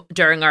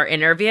during our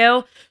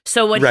interview.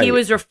 So what he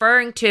was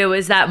referring to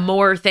is that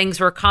more things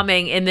were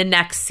coming in the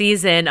next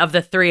season of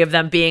the three of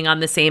them being on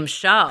the same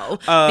show.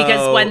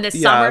 Because when the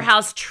Summer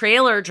House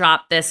trailer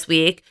dropped this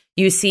week,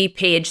 you see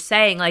Paige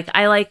saying, like,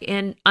 I like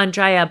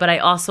Andrea, but I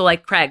also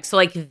like Craig. So,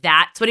 like,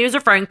 that's what he was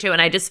referring to.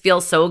 And I just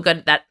feel so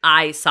good that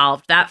I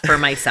solved that for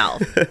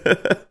myself.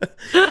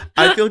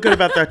 I feel good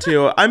about that,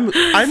 too.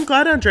 I'm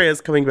glad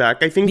Andrea's coming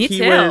back. I think Me he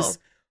too. was,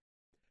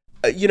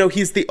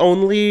 he's the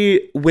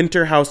only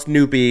Winter House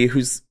newbie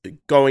who's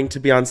going to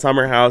be on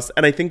Summer House.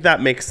 And I think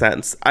that makes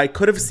sense. I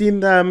could have seen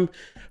them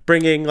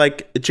bringing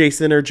like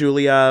Jason or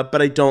Julia,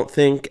 but I don't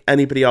think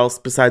anybody else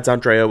besides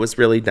Andrea was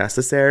really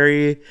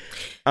necessary.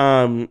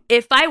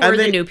 If I were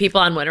the new people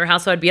on Winter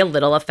House, I'd be a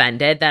little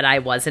offended that I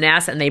wasn't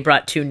asked and they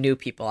brought 2 new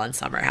people on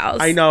Summer House.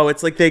 I know.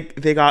 It's like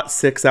they got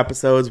 6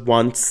 episodes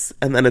once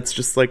and then it's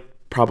just like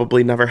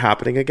probably never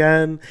happening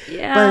again.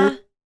 Yeah.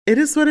 But it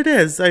is what it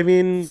is. I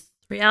mean,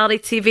 reality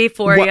TV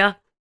for you.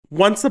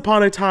 Once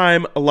upon a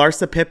time,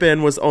 Larsa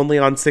Pippen was only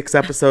on 6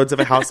 episodes of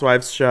a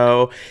Housewives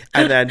show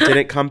and then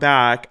didn't come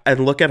back.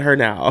 And look at her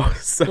now.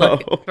 So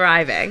Look,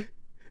 thriving.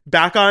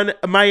 Back on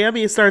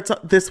Miami starts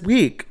this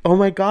week. Oh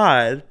my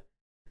God.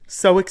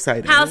 So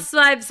exciting.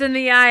 Housewives in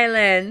the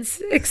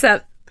Islands,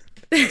 except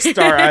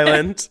Star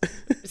Island.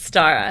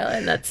 Star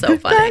Island. That's so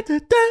funny.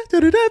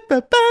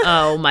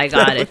 Oh my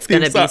God. It's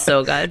going to be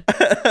so good.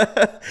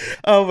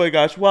 Oh my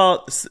gosh.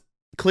 Well,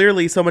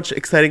 clearly so much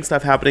exciting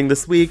stuff happening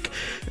this week.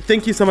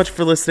 Thank you so much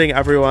for listening,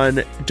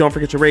 everyone. Don't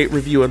forget to rate,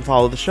 review, and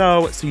follow the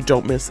show so you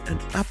don't miss an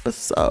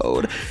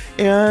episode.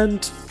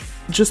 And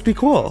just be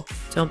cool.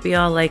 Don't be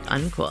all like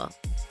uncool.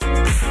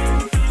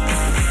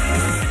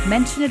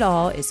 Mention It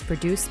All is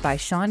produced by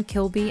Sean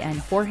Kilby and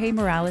Jorge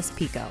Morales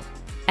Pico.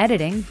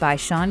 Editing by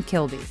Sean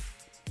Kilby.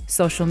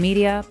 Social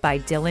media by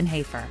Dylan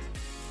Hafer.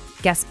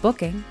 Guest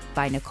booking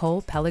by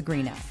Nicole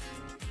Pellegrino.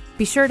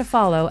 Be sure to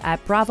follow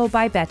at Bravo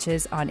by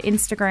Betches on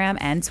Instagram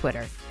and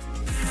Twitter.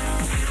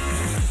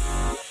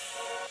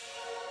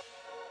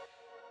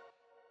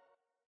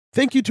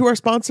 Thank you to our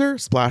sponsor,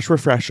 Splash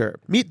Refresher.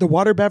 Meet the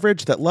water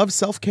beverage that loves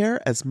self-care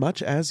as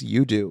much as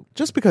you do.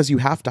 Just because you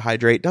have to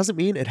hydrate doesn't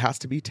mean it has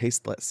to be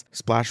tasteless.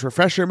 Splash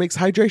Refresher makes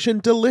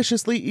hydration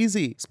deliciously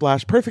easy.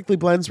 Splash perfectly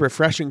blends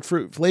refreshing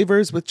fruit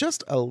flavors with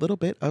just a little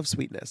bit of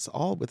sweetness,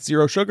 all with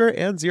 0 sugar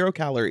and 0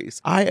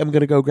 calories. I am going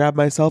to go grab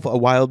myself a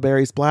wild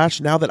berry splash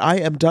now that I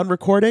am done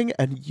recording,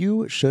 and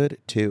you should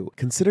too.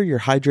 Consider your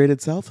hydrated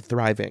self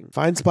thriving.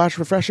 Find Splash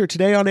Refresher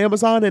today on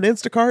Amazon and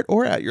Instacart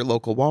or at your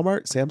local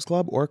Walmart, Sam's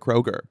Club, or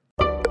Kroger.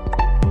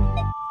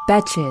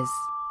 Betches.